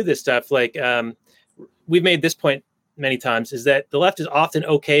how they view this stuff. Like we've made this point many times, is that the left is often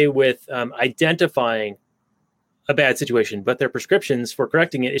okay with identifying a bad situation, but their prescriptions for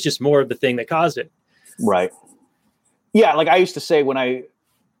correcting it is just more of the thing that caused it. Right. Yeah. Like I used to say when I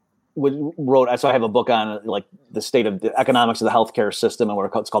wrote, so I have a book on like the state of the economics of the healthcare system and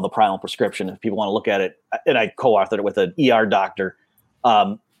it's called The Primal Prescription. If people want to look at it, and I co-authored it with an ER doctor.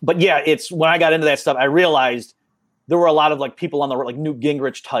 But yeah, it's when I got into that stuff, I realized there were a lot of like people on the like Newt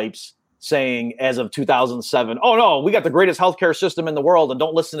Gingrich types saying as of 2007, oh no, we got the greatest healthcare system in the world and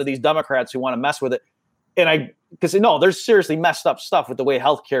don't listen to these Democrats who want to mess with it. And because there's seriously messed up stuff with the way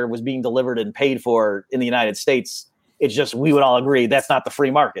healthcare was being delivered and paid for in the United States. It's just, we would all agree that's not the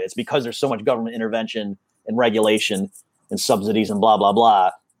free market. It's because there's so much government intervention and regulation and subsidies and blah, blah,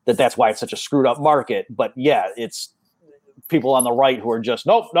 blah, that's why it's such a screwed up market. But yeah, it's people on the right who are just,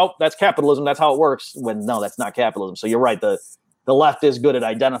 nope, that's capitalism. That's how it works. When no, that's not capitalism. So you're right. The left is good at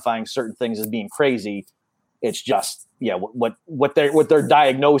identifying certain things as being crazy. It's just, yeah, what their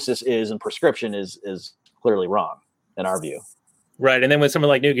diagnosis is and prescription is clearly wrong in our view. Right. And then when someone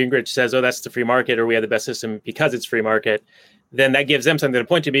like Newt Gingrich says, oh, that's the free market, or we have the best system because it's free market, then that gives them something to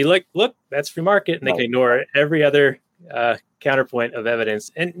point to, be like, look, that's free market. And they can ignore every other counterpoint of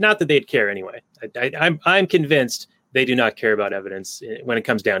evidence. And not that they'd care anyway. I'm convinced they do not care about evidence when it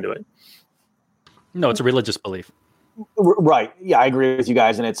comes down to it. No, it's a religious belief. Right. Yeah, I agree with you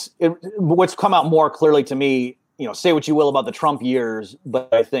guys. And what's come out more clearly to me, say what you will about the Trump years,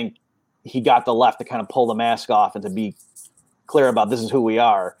 but I think he got the left to kind of pull the mask off and to be clear about this is who we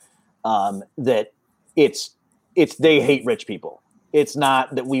are, that it's they hate rich people. It's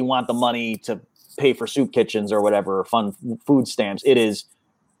not that we want the money to pay for soup kitchens or whatever, or fund food stamps. It is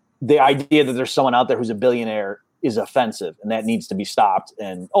the idea that there's someone out there who's a billionaire is offensive, and that needs to be stopped.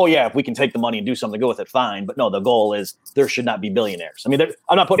 And oh yeah, if we can take the money and do something to go with it, fine. But no, the goal is there should not be billionaires. I mean,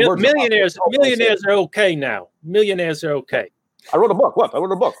 I'm not putting words. Millionaires are okay now. Millionaires are okay. I wrote a book. What? I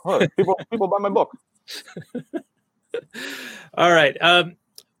wrote a book. Huh. People buy my book. All right.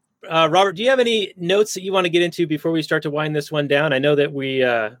 Robert, do you have any notes that you want to get into before we start to wind this one down? I know that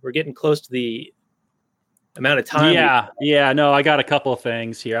we're getting close to the amount of time. Yeah. No, I got a couple of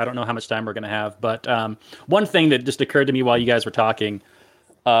things here. I don't know how much time we're going to have, but one thing that just occurred to me while you guys were talking,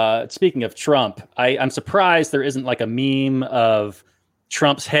 speaking of Trump, I'm surprised there isn't like a meme of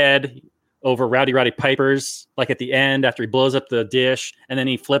Trump's head over Rowdy Piper's, like at the end after he blows up the dish and then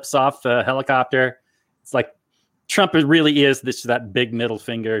he flips off the helicopter. It's like Trump really is that big middle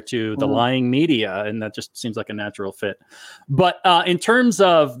finger to the lying media, and that just seems like a natural fit. But in terms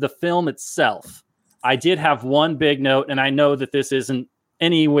of the film itself, I did have one big note, and I know that this isn't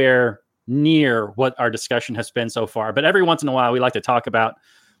anywhere near what our discussion has been so far, but every once in a while we like to talk about,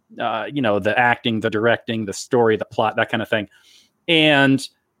 the acting, the directing, the story, the plot, that kind of thing. And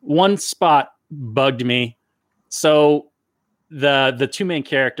one spot bugged me. So the two main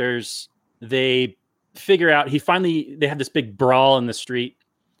characters, they figure out they have this big brawl in the street,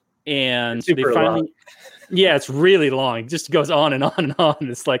 and they finally, it's really long. It just goes on and on and on.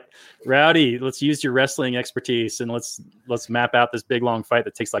 It's like, Rowdy, let's use your wrestling expertise and let's map out this big long fight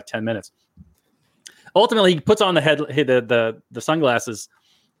that takes like 10 minutes. Ultimately, he puts on the sunglasses,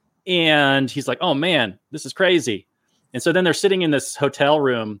 and he's like, oh man, this is crazy. And so then they're sitting in this hotel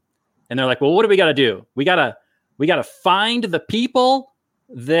room, and they're like, well, what do we got to do? We got to find the people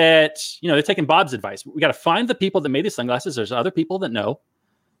that, they're taking Bob's advice. We got to find the people that made these sunglasses. There's other people that know.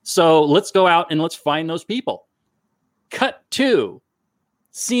 So let's go out and let's find those people. Cut to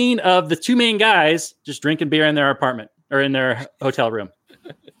scene of the two main guys just drinking beer in their apartment or in their hotel room.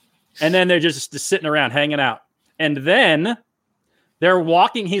 And then they're just sitting around hanging out. And then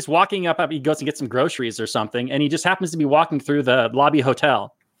he's walking up, he goes and gets some groceries or something. And he just happens to be walking through the lobby of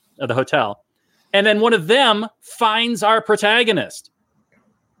the hotel. And then one of them finds our protagonist.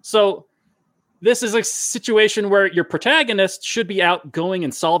 So this is a situation where your protagonist should be out going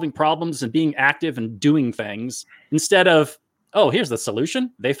and solving problems and being active and doing things instead of, oh, here's the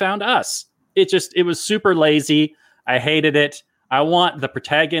solution. They found us. It was super lazy. I hated it. I want the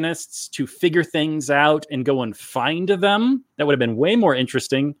protagonists to figure things out and go and find them. That would have been way more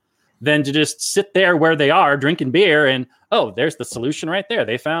interesting than to just sit there where they are drinking beer and, oh, there's the solution right there.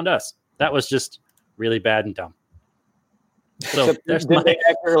 They found us. That was just really bad and dumb. So did they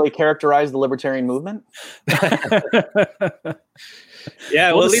accurately characterize the libertarian movement?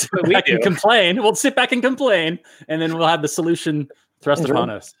 Yeah, well, at least we do. Complain. We'll sit back and complain, and then we'll have the solution thrust upon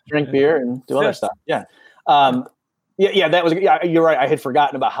us. Drink beer and do other stuff. Yeah. That was. Yeah, you're right. I had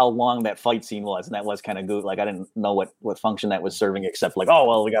forgotten about how long that fight scene was, and that was kind of good. Like I didn't know what function that was serving, except like, oh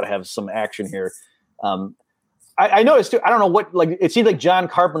well, we got to have some action here. I noticed too. I don't know what. Like it seems like John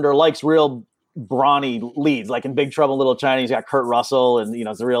Carpenter likes real brawny leads. Like in Big Trouble in Little China, he's got Kurt Russell, and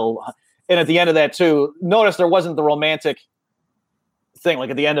it's a real. And at the end of that too, notice there wasn't the romantic thing. Like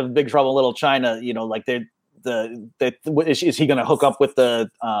at the end of Big Trouble in Little China, like is he going to hook up with the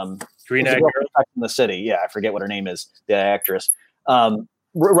green-eyed girl in the city? Yeah, I forget what her name is, the actress.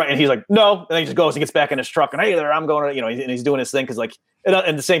 Right, and he's like, no, and then he just goes and gets back in his truck, and hey there, I'm going to, and he's doing his thing because like,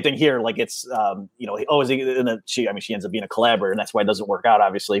 and the same thing here, like it's, she ends up being a collaborator, and that's why it doesn't work out,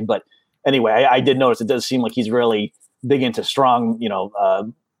 obviously. But anyway, I did notice it does seem like he's really big into strong,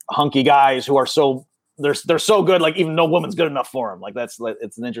 hunky guys who are they're so good, like even no woman's good enough for him. Like it's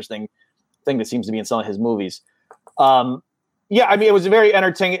an interesting thing that seems to be in some of his movies. It was very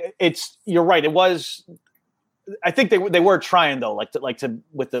entertaining. You're right. It was. I think they were trying though, with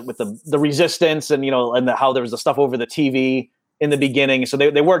the resistance and how there was the stuff over the TV in the beginning. So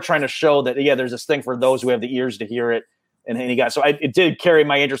they were trying to show that there's this thing for those who have the ears to hear it. And he got it did carry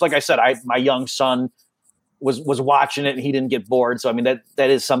my interest. Like I said, my young son was watching it and he didn't get bored. So I mean that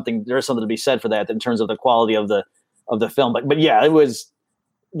is something. There is something to be said for that in terms of the quality of the film. But yeah, it was.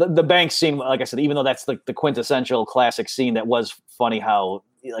 The bank scene, like I said, even though that's the quintessential classic scene, that was funny how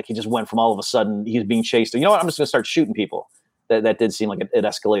like he just went from all of a sudden he was being chased. I'm just going to start shooting people. That did seem like it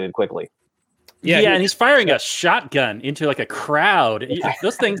escalated quickly. Yeah, and he's firing a shotgun into like a crowd.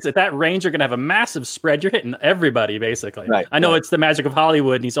 Those things at that range are going to have a massive spread. You're hitting everybody basically. Right, I know it's the magic of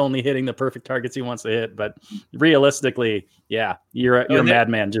Hollywood, and he's only hitting the perfect targets he wants to hit. But realistically, yeah, you're a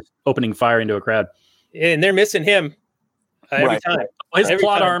madman just opening fire into a crowd. And they're missing him. Every time. His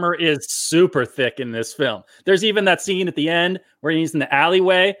plot armor is super thick in this film. There's even that scene at the end where he's in the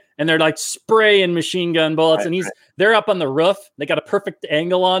alleyway and they're like spraying machine gun bullets, and they're up on the roof. They got a perfect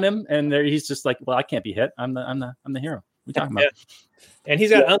angle on him, and he's just like, "Well, I can't be hit. I'm the hero." What are you talking about? And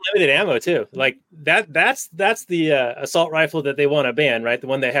he's got unlimited ammo too. Like that's the assault rifle that they want to ban, right? The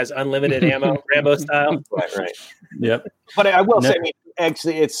one that has unlimited ammo, Rambo style. Right. Yep. But I will say,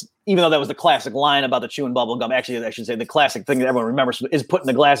 actually, it's even though that was the classic line about the chewing bubble gum. Actually, I should say the classic thing that everyone remembers is putting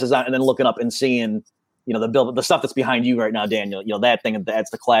the glasses on and then looking up and seeing, the stuff that's behind you right now, Daniel. That thing,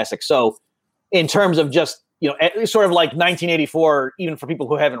 that's the classic. So, in terms of just sort of like 1984, even for people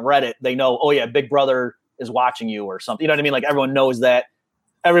who haven't read it, they know, oh yeah, Big Brother is watching you or something. You know what I mean? Like everyone knows that.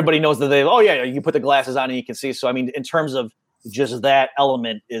 Everybody knows that you put the glasses on and you can see. So I mean, in terms of just that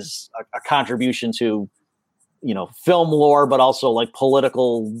element is a contribution to, film lore, but also like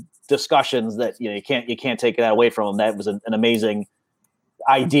political discussions that you can't take that away from them. That was an amazing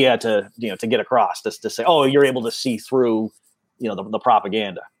idea to get across, to say, oh, you're able to see through, the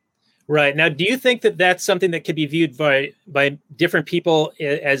propaganda. Right. Now, do you think that that's something that could be viewed by different people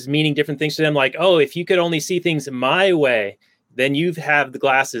as meaning different things to them? Like, oh, if you could only see things my way, then you have the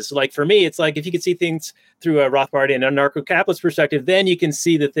glasses. So like for me, it's like if you could see things through a Rothbard and a anarcho-capitalist perspective, then you can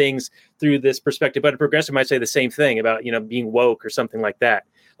see the things through this perspective. But a progressive might say the same thing about, being woke or something like that.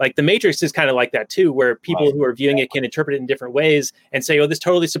 Like the Matrix is kind of like that too, where people who are viewing it can interpret it in different ways and say, oh, this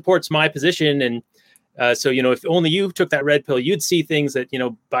totally supports my position. And so, if only you took that red pill, you'd see things that,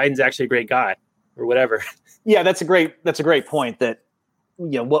 Biden's actually a great guy or whatever. Yeah, that's a great point that,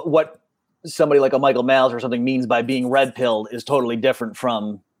 what somebody like a Michael Malice or something means by being red pilled is totally different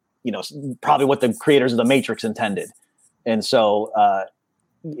from, probably what the creators of the Matrix intended. And so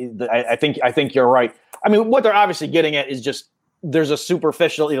I think you're right. I mean, what they're obviously getting at is just there's a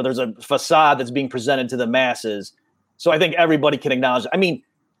superficial, there's a facade that's being presented to the masses. So I think everybody can acknowledge. I mean,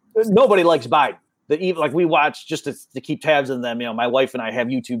 nobody likes Biden. Even like we watch just to keep tabs on them. My wife and I have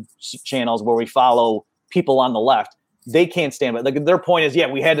YouTube channels where we follow people on the left. They can't stand it. Like their point is,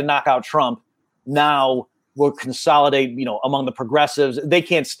 we had to knock out Trump. Now we'll consolidate, among the progressives. They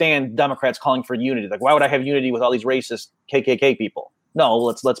can't stand Democrats calling for unity. Like, why would I have unity with all these racist KKK people? No,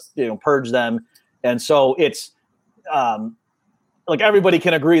 let's purge them. And so it's like everybody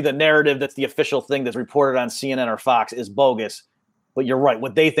can agree the narrative that's the official thing that's reported on CNN or Fox is bogus. But you're right.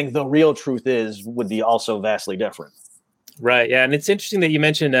 What they think the real truth is would be also vastly different. Right. Yeah. And it's interesting that you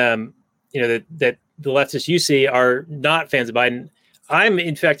mentioned, that the leftists you see are not fans of Biden. I'm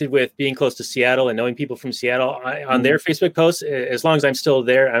infected with being close to Seattle and knowing people from Seattle on their Facebook posts. As long as I'm still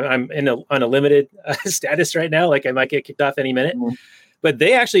there, I'm on a limited status right now. Like I might get kicked off any minute, but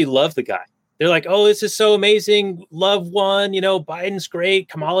they actually love the guy. They're like, oh, this is so amazing. Love won, Biden's great.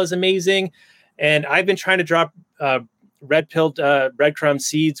 Kamala's amazing. And I've been trying to drop red-pilled breadcrumb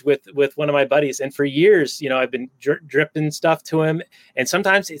seeds with one of my buddies. And for years, I've been dripping stuff to him. And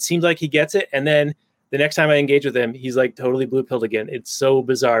sometimes it seems like he gets it. And then the next time I engage with him, he's like totally blue-pilled again. It's so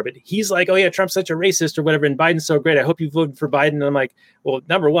bizarre. But he's like, oh, yeah, Trump's such a racist or whatever. And Biden's so great. I hope you voted for Biden. And I'm like, well,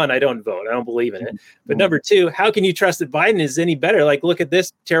 number one, I don't vote. I don't believe in it. But number two, how can you trust that Biden is any better? Like, look at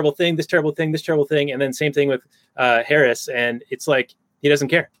this terrible thing, this terrible thing, this terrible thing. And then same thing with Harris. And it's like, he doesn't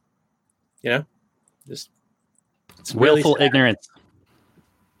care. Just it's willful really ignorance.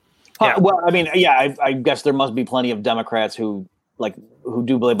 Yeah. Well, I mean, yeah, I guess there must be plenty of Democrats who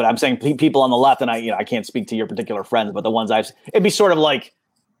do believe, but I'm saying people on the left, and I can't speak to your particular friends, but the ones it'd be sort of like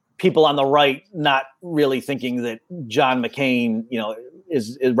people on the right not really thinking that John McCain,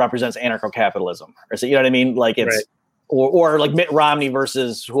 represents anarcho-capitalism, or so, you know what I mean? Like it's, right. or like Mitt Romney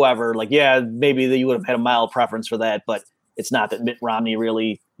versus whoever, like, yeah, maybe you would have had a mild preference for that, but it's not that Mitt Romney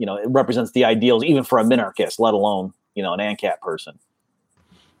really, it represents the ideals, even for a minarchist, let alone, an ANCAP person.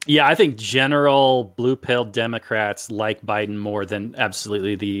 Yeah, I think general blue-pilled Democrats like Biden more than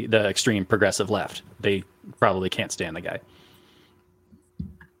absolutely the extreme progressive left. They probably can't stand the guy.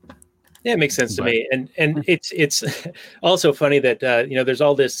 Yeah, it makes sense to me. And it's also funny that, there's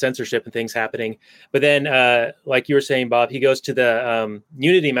all this censorship and things happening. But then, like you were saying, Bob, he goes to the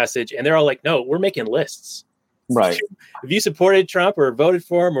unity message and they're all like, no, we're making lists. Right. If you supported Trump or voted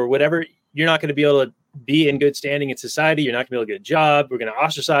for him or whatever, you're not going to be able to be in good standing in society. You're not going to be able to get a job. We're going to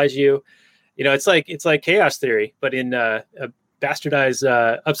ostracize you. It's like chaos theory, but in a bastardized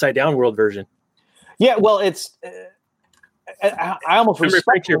upside down world version. Yeah. Well, it's, I almost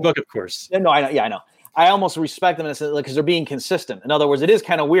respect your book, of course. No, I know. I almost respect them because they're being consistent. In other words, it is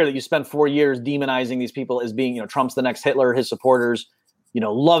kind of weird that you spend 4 years demonizing these people as being, Trump's the next Hitler, his supporters,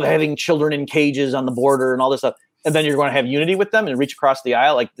 love having children in cages on the border and all this stuff. And then you're going to have unity with them and reach across the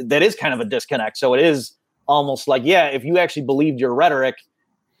aisle. Like that is kind of a disconnect. So it is almost like, yeah, if you actually believed your rhetoric,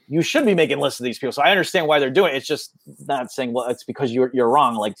 you should be making lists of these people. So I understand why they're doing it. It's just not saying, well, it's because you're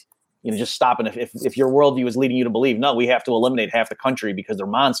wrong. Like, just stop. And if your worldview is leading you to believe, no, we have to eliminate half the country because they're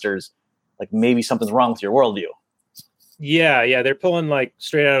monsters. Like maybe something's wrong with your worldview. Yeah. They're pulling like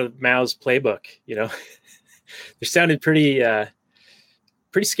straight out of Mao's playbook, They sounded pretty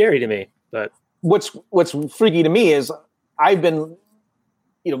scary to me, but what's freaky to me is I've been,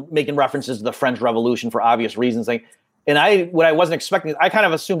 making references to the French Revolution for obvious reasons. And what I wasn't expecting, I kind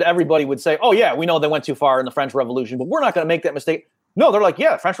of assumed everybody would say, oh yeah, we know they went too far in the French Revolution, but we're not going to make that mistake. No, they're like,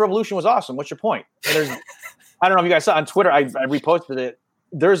 yeah, the French Revolution was awesome. What's your point? And I don't know if you guys saw on Twitter, I reposted it.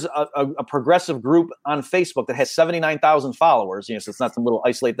 There's a progressive group on Facebook that has 79,000 followers. So it's not some little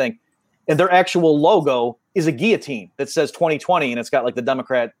isolated thing. And their actual logo is a guillotine that says 2020, and it's got like the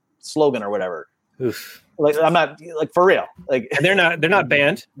Democrat slogan or whatever. Oof. Like I'm not like for real. Like and they're not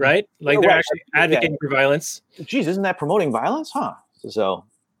banned, right? Like they're actually advocating for violence. Geez, isn't that promoting violence? Huh? So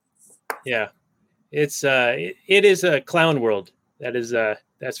yeah, it's it is a clown world. That is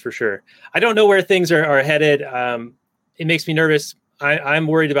that's for sure. I don't know where things are headed. It makes me nervous. I'm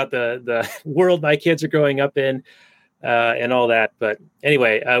worried about the world my kids are growing up in. And all that. But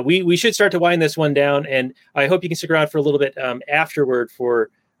anyway, we should start to wind this one down. And I hope you can stick around for a little bit afterward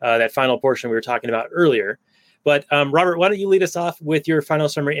for that final portion we were talking about earlier. But Robert, why don't you lead us off with your final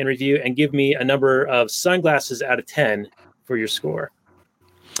summary and review and give me a number of sunglasses out of 10 for your score.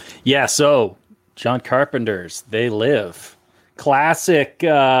 Yeah, so John Carpenter's They Live. Classic,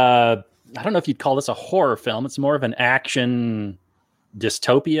 I don't know if you'd call this a horror film. It's more of an action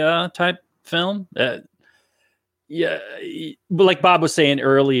dystopia type film. Yeah, but like Bob was saying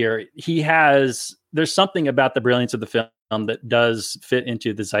earlier, there's something about the brilliance of the film that does fit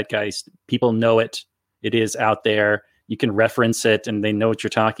into the zeitgeist. People know it. It is out there. You can reference it and they know what you're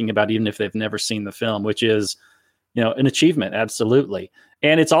talking about, even if they've never seen the film, which is, an achievement. Absolutely.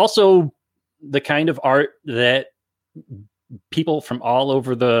 And it's also the kind of art that people from all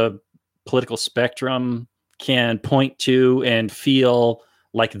over the political spectrum can point to and feel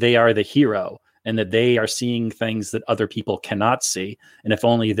like they are the hero, and that they are seeing things that other people cannot see. And if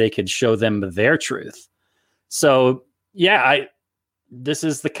only they could show them their truth. So yeah, this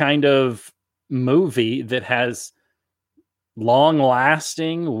is the kind of movie that has long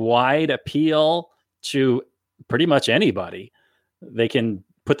lasting, wide appeal to pretty much anybody. They can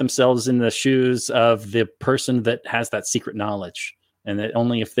put themselves in the shoes of the person that has that secret knowledge and that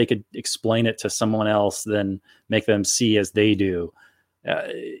only if they could explain it to someone else, then make them see as they do.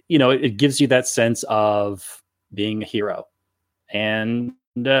 It gives you that sense of being a hero. And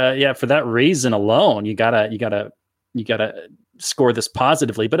for that reason alone, you gotta score this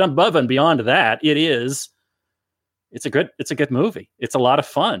positively. But above and beyond that, it's a good movie. It's a lot of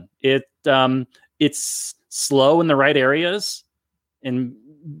fun. It's slow in the right areas, and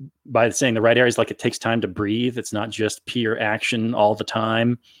by saying the right areas, like it takes time to breathe. It's not just pure action all the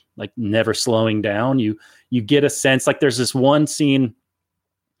time, like never slowing down. You get a sense, like there's this one scene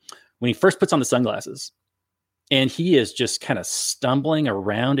when he first puts on the sunglasses and he is just kind of stumbling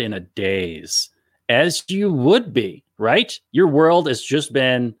around in a daze, as you would be, right? Your world has just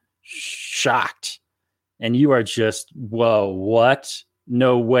been shocked and you are just, whoa, what?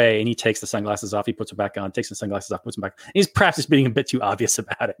 No way. And he takes the sunglasses off. He puts them back on, takes the sunglasses off, puts them back. And he's perhaps just being a bit too obvious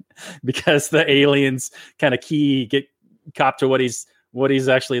about it because the aliens kind of get cop to what he's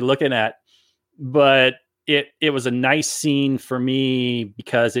actually looking at. But it was a nice scene for me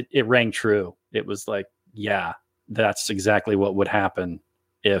because it rang true. It was like, yeah, that's exactly what would happen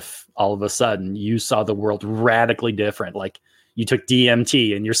if all of a sudden you saw the world radically different. Like you took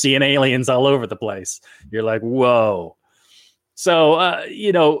DMT and you're seeing aliens all over the place. You're like, whoa. So,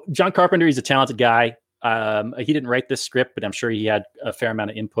 John Carpenter, he's a talented guy. He didn't write this script, but I'm sure he had a fair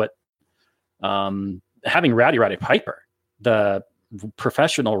amount of input. Having Roddy Piper, the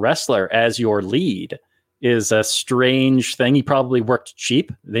professional wrestler, as your lead is a strange thing. He probably worked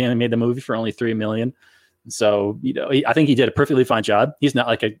cheap. They only made the movie for only $3 million. So, I think he did a perfectly fine job. He's not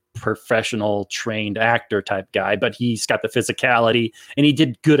like a professional trained actor type guy, but he's got the physicality and he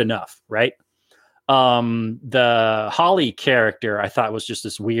did good enough, right? The Holly character I thought was just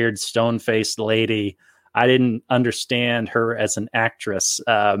this weird stone-faced lady. I didn't understand her as an actress.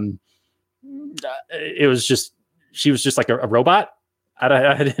 It was just, she was just like a robot.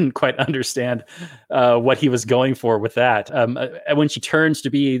 I didn't quite understand what he was going for with that. When she turns to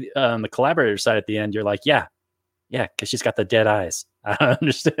be the collaborator side at the end, you're like, yeah, because she's got the dead eyes. I don't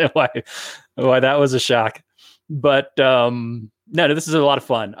understand why that was a shock. But no, this is a lot of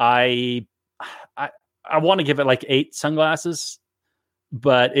fun. I want to give it like 8 sunglasses,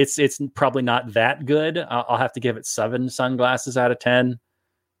 but it's probably not that good. I'll have to give it 7 sunglasses out of 10.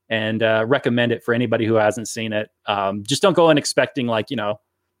 And recommend it for anybody who hasn't seen it. Just don't go in expecting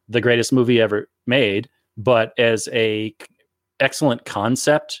the greatest movie ever made, but as a excellent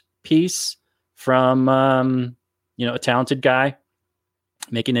concept piece from a talented guy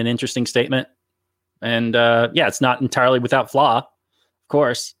making an interesting statement. And it's not entirely without flaw, of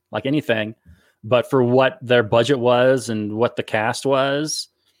course, like anything, but for what their budget was and what the cast was,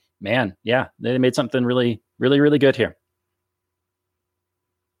 man, yeah, they made something really, really, really good here.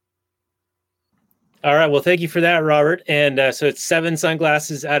 All right. Well, thank you for that, Robert. And so it's 7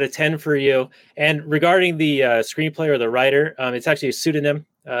 sunglasses out of 10 for you. And regarding the screenplay or the writer, it's actually a pseudonym.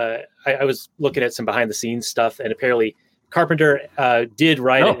 I was looking at some behind the scenes stuff, and apparently Carpenter did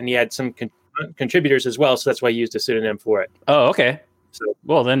write it, and he had some contributors as well. So that's why he used a pseudonym for it. Oh, okay. So,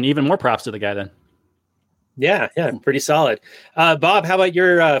 well, then even more props to the guy then. Yeah, pretty solid. Bob, how about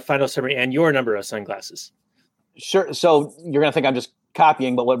your final summary and your number of sunglasses? Sure. So you're going to think I'm just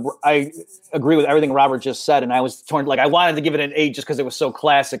copying, but what I agree with everything Robert just said. And I was torn, I wanted to give it an 8 just because it was so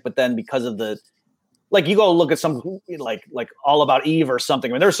classic, but then because of you go look at some like All About Eve or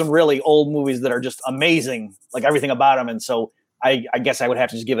something. I mean, there's some really old movies that are just amazing, like everything about them. And so I guess I would have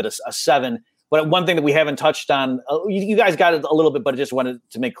to just give it a 7. But one thing that we haven't touched on, you guys got it a little bit, but I just wanted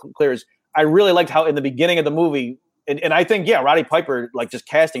to make clear is I really liked how in the beginning of the movie, and I think, Roddy Piper, just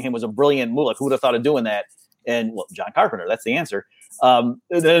casting him was a brilliant move. Like, who would have thought of doing that? And John Carpenter, that's the answer. And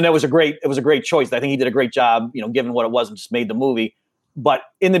it was a great choice. I think he did a great job, given what it was, and just made the movie. But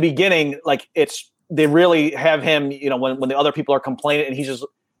in the beginning, they really have him, when the other people are complaining, and he's just,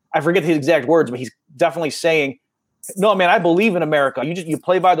 I forget his exact words, but he's definitely saying, no, man, I believe in America. You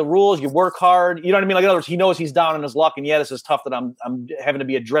play by the rules, you work hard. You know what I mean? Like, in other words, he knows he's down on his luck, and this is tough that I'm having to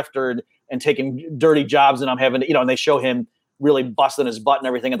be a drifter and taking dirty jobs, and I'm having to, and they show him really busting his butt and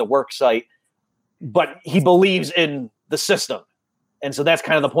everything at the work site. But he believes in the system. And so that's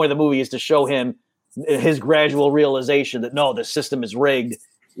kind of the point of the movie, is to show him his gradual realization that, no, the system is rigged.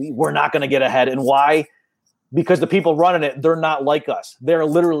 We're not going to get ahead. And why? Because the people running it, they're not like us. They're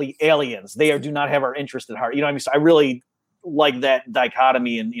literally aliens. They do not have our interest at heart. You know what I mean? So I really like that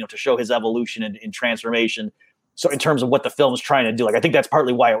dichotomy, and, to show his evolution and transformation. So in terms of what the film is trying to do, I think that's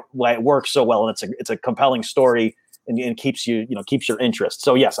partly why it works so well. And it's a compelling story and keeps you, keeps your interest.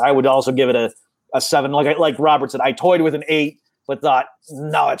 So yes, I would also give it a 7. Like Robert said, I toyed with an 8, but thought,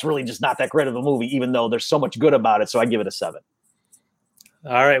 no, it's really just not that great of a movie, even though there's so much good about it. So I give it a 7.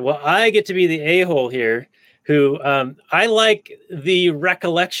 All right. Well, I get to be the a-hole here who I like the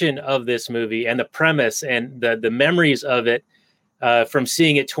recollection of this movie and the premise and the memories of it from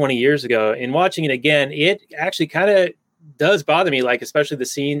seeing it 20 years ago. And watching it again, it actually kind of does bother me, like especially the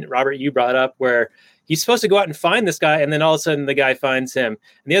scene, Robert, you brought up where he's supposed to go out and find this guy, and then all of a sudden the guy finds him.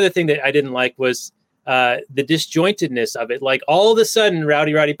 And the other thing that I didn't like was the disjointedness of it. Like all of a sudden,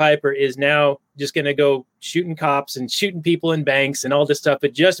 Roddy Piper is now just going to go shooting cops and shooting people in banks and all this stuff.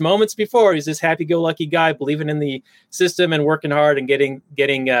 But just moments before, he's this happy-go-lucky guy believing in the system and working hard and getting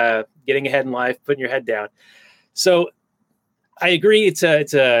ahead in life, putting your head down. So I agree, it's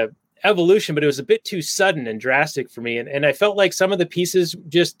a evolution, but it was a bit too sudden and drastic for me. And I felt like some of the pieces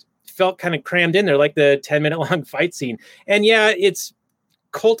just felt kind of crammed in there, like the 10-minute long fight scene. And yeah, it's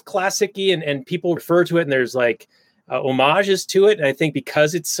cult classic-y and people refer to it, and there's like homages to it. And I think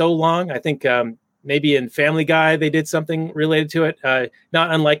because it's so long, I think maybe in Family Guy they did something related to it,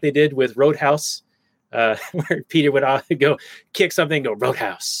 not unlike they did with Roadhouse, where Peter would go kick something and go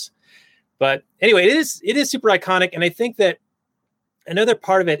Roadhouse. But anyway, it is super iconic, and I think that another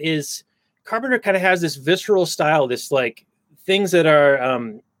part of it is Carpenter kind of has this visceral style, this like things that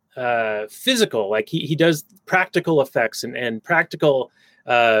are physical, like he does practical effects and practical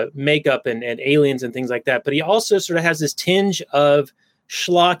makeup and aliens and things like that. But he also sort of has this tinge of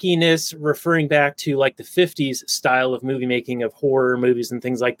schlockiness, referring back to like the 50s style of movie making, of horror movies and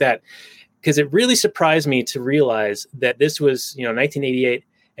things like that. Because it really surprised me to realize that this was, 1988,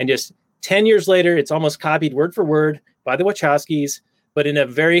 and just 10 years later, it's almost copied word for word by the Wachowskis, but in a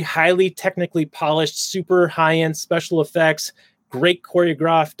very highly technically polished, super high-end special effects, great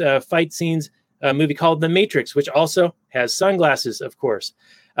choreographed fight scenes, a movie called The Matrix, which also has sunglasses, of course.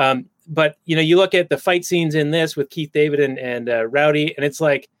 But, you look at the fight scenes in this with Keith David and Rowdy, and it's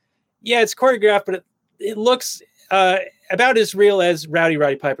like, yeah, it's choreographed, but it looks about as real as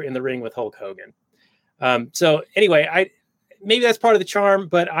Roddy Piper in the ring with Hulk Hogan. So anyway, maybe that's part of the charm,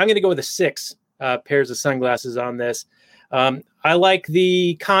 but I'm going to go with a 6 pairs of sunglasses on this. I like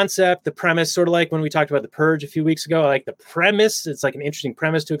the concept, the premise, sort of like when we talked about The Purge a few weeks ago. I like the premise. It's like an interesting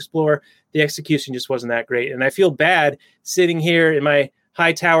premise to explore. The execution just wasn't that great. And I feel bad sitting here in my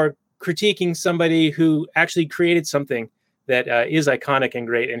high tower critiquing somebody who actually created something that is iconic and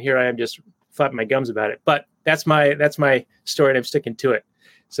great. And here I am just flapping my gums about it. But that's my story, and I'm sticking to it.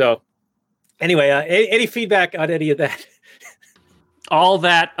 So anyway, any feedback on any of that? All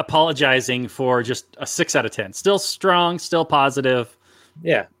that apologizing for just a 6 out of 10. Still strong, still positive.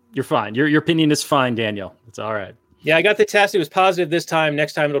 Yeah. You're fine. Your opinion is fine, Daniel. It's all right. Yeah, I got the test. It was positive this time.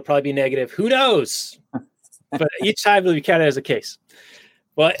 Next time it'll probably be negative. Who knows? But each time it'll be counted as a case.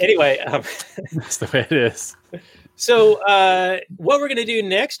 Well, anyway. That's the way it is. So what we're going to do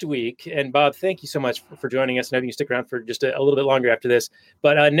next week, and Bob, thank you so much for joining us, and hoping you stick around for just a little bit longer after this.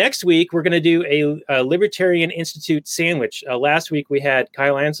 But next week, we're going to do a Libertarian Institute sandwich. Last week, we had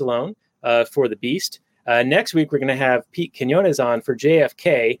Kyle Anzalone for The Beast. Next week, we're going to have Pete Quinones on for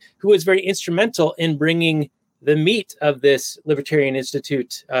JFK, who was very instrumental in bringing the meat of this Libertarian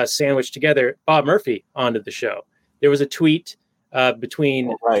Institute sandwich together, Bob Murphy, onto the show. There was a tweet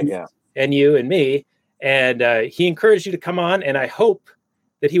between and you and me, and he encouraged you to come on, and I hope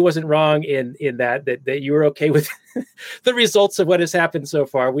that he wasn't wrong in that you were okay with the results of what has happened so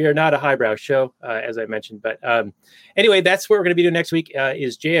far. We are not a highbrow show, as I mentioned. But anyway, that's what we're going to be doing next week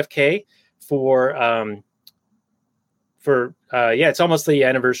is JFK for it's almost the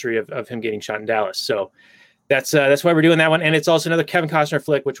anniversary of him getting shot in Dallas. So that's why we're doing that one. And it's also another Kevin Costner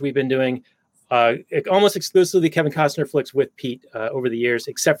flick, which we've been doing almost exclusively Kevin Costner flicks with Pete over the years,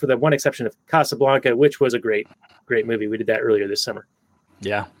 except for the one exception of Casablanca, which was a great movie. We did that earlier this summer.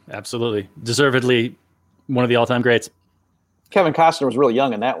 Yeah, absolutely. Deservedly one of the all-time greats. Kevin Costner was really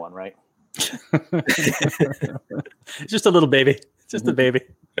young in that one, right? Just a little baby. Just a baby.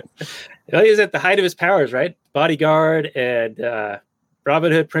 He was at the height of his powers, right? Bodyguard and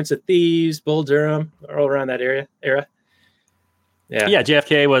Robin Hood, Prince of Thieves, Bull Durham, all around that era. Yeah,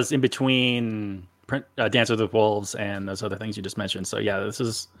 JFK was in between Dance with the Wolves and those other things you just mentioned. So yeah, this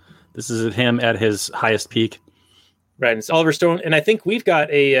is him at his highest peak. Right, and it's Oliver Stone, and I think we've got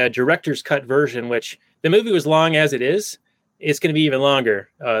a director's cut version, which the movie was long as it is. It's going to be even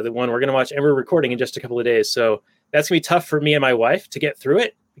longer, the one we're going to watch, and we're recording in just a couple of days. So that's going to be tough for me and my wife to get through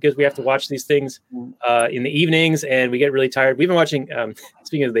it because we have to watch these things in the evenings, and we get really tired. We've been watching,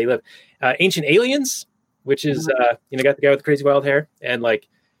 speaking of They Live, Ancient Aliens, which is, got the guy with the crazy wild hair, and like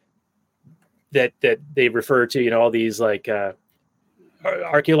that they refer to, all these like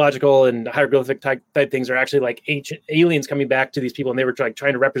archaeological and hieroglyphic type things are actually like ancient aliens coming back to these people, and they were trying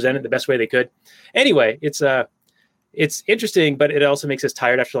to represent it the best way they could. Anyway, it's it's interesting, but it also makes us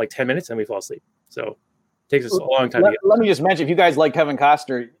tired after like 10 minutes and we fall asleep. So it takes us a long time to get. Let me just mention, if you guys like Kevin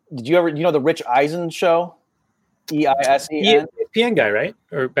Costner, did you ever, the Rich Eisen show? EISEN? ESPN guy, right?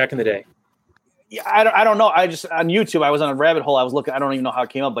 Or back in the day? Yeah, I don't know. I just, on YouTube, I was on a rabbit hole. I was looking, I don't even know how it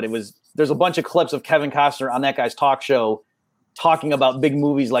came up, but there's a bunch of clips of Kevin Costner on that guy's talk show talking about big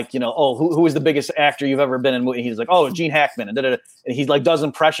movies, like, who is the biggest actor you've ever been in? He's like, Gene Hackman, and and he's like does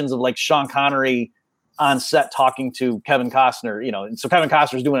impressions of like Sean Connery on set talking to Kevin Costner, and so Kevin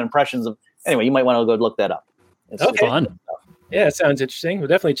Costner's doing impressions of. Anyway, you might want to go look that up. It's fun. Yeah, it sounds interesting. We'll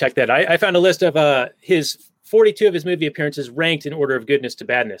definitely check that. I found a list of his 42 of his movie appearances ranked in order of goodness to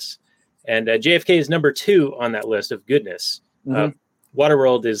badness, and JFK is number 2 on that list of goodness. Mm-hmm.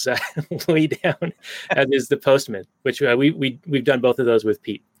 Waterworld is way down, as is The Postman, which we've done both of those with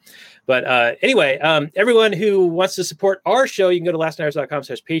Pete. But anyway, everyone who wants to support our show, you can go to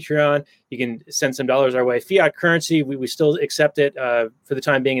lastnighters.com/Patreon. You can send some dollars our way. Fiat currency, we still accept it for the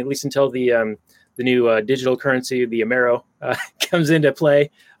time being, at least until the new digital currency, the Amero, comes into play.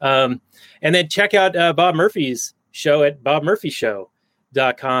 And then check out Bob Murphy's show at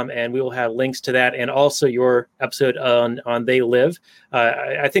bobmurphyshow.com, and we will have links to that and also your episode on They Live.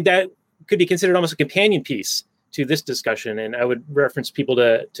 I think that could be considered almost a companion piece to this discussion, and I would reference people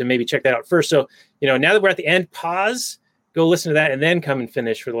to maybe check that out first. So, now that we're at the end, pause, go listen to that, and then come and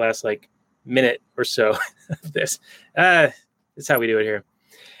finish for the last minute or so of this. That's how we do it here.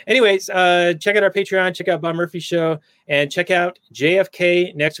 Anyways, check out our Patreon, check out Bob Murphy's show, and check out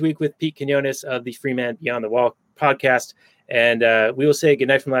JFK next week with Pete Quinones of the Free Man Beyond the Wall podcast. And we will say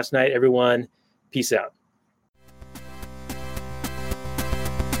goodnight from last night, everyone. Peace out.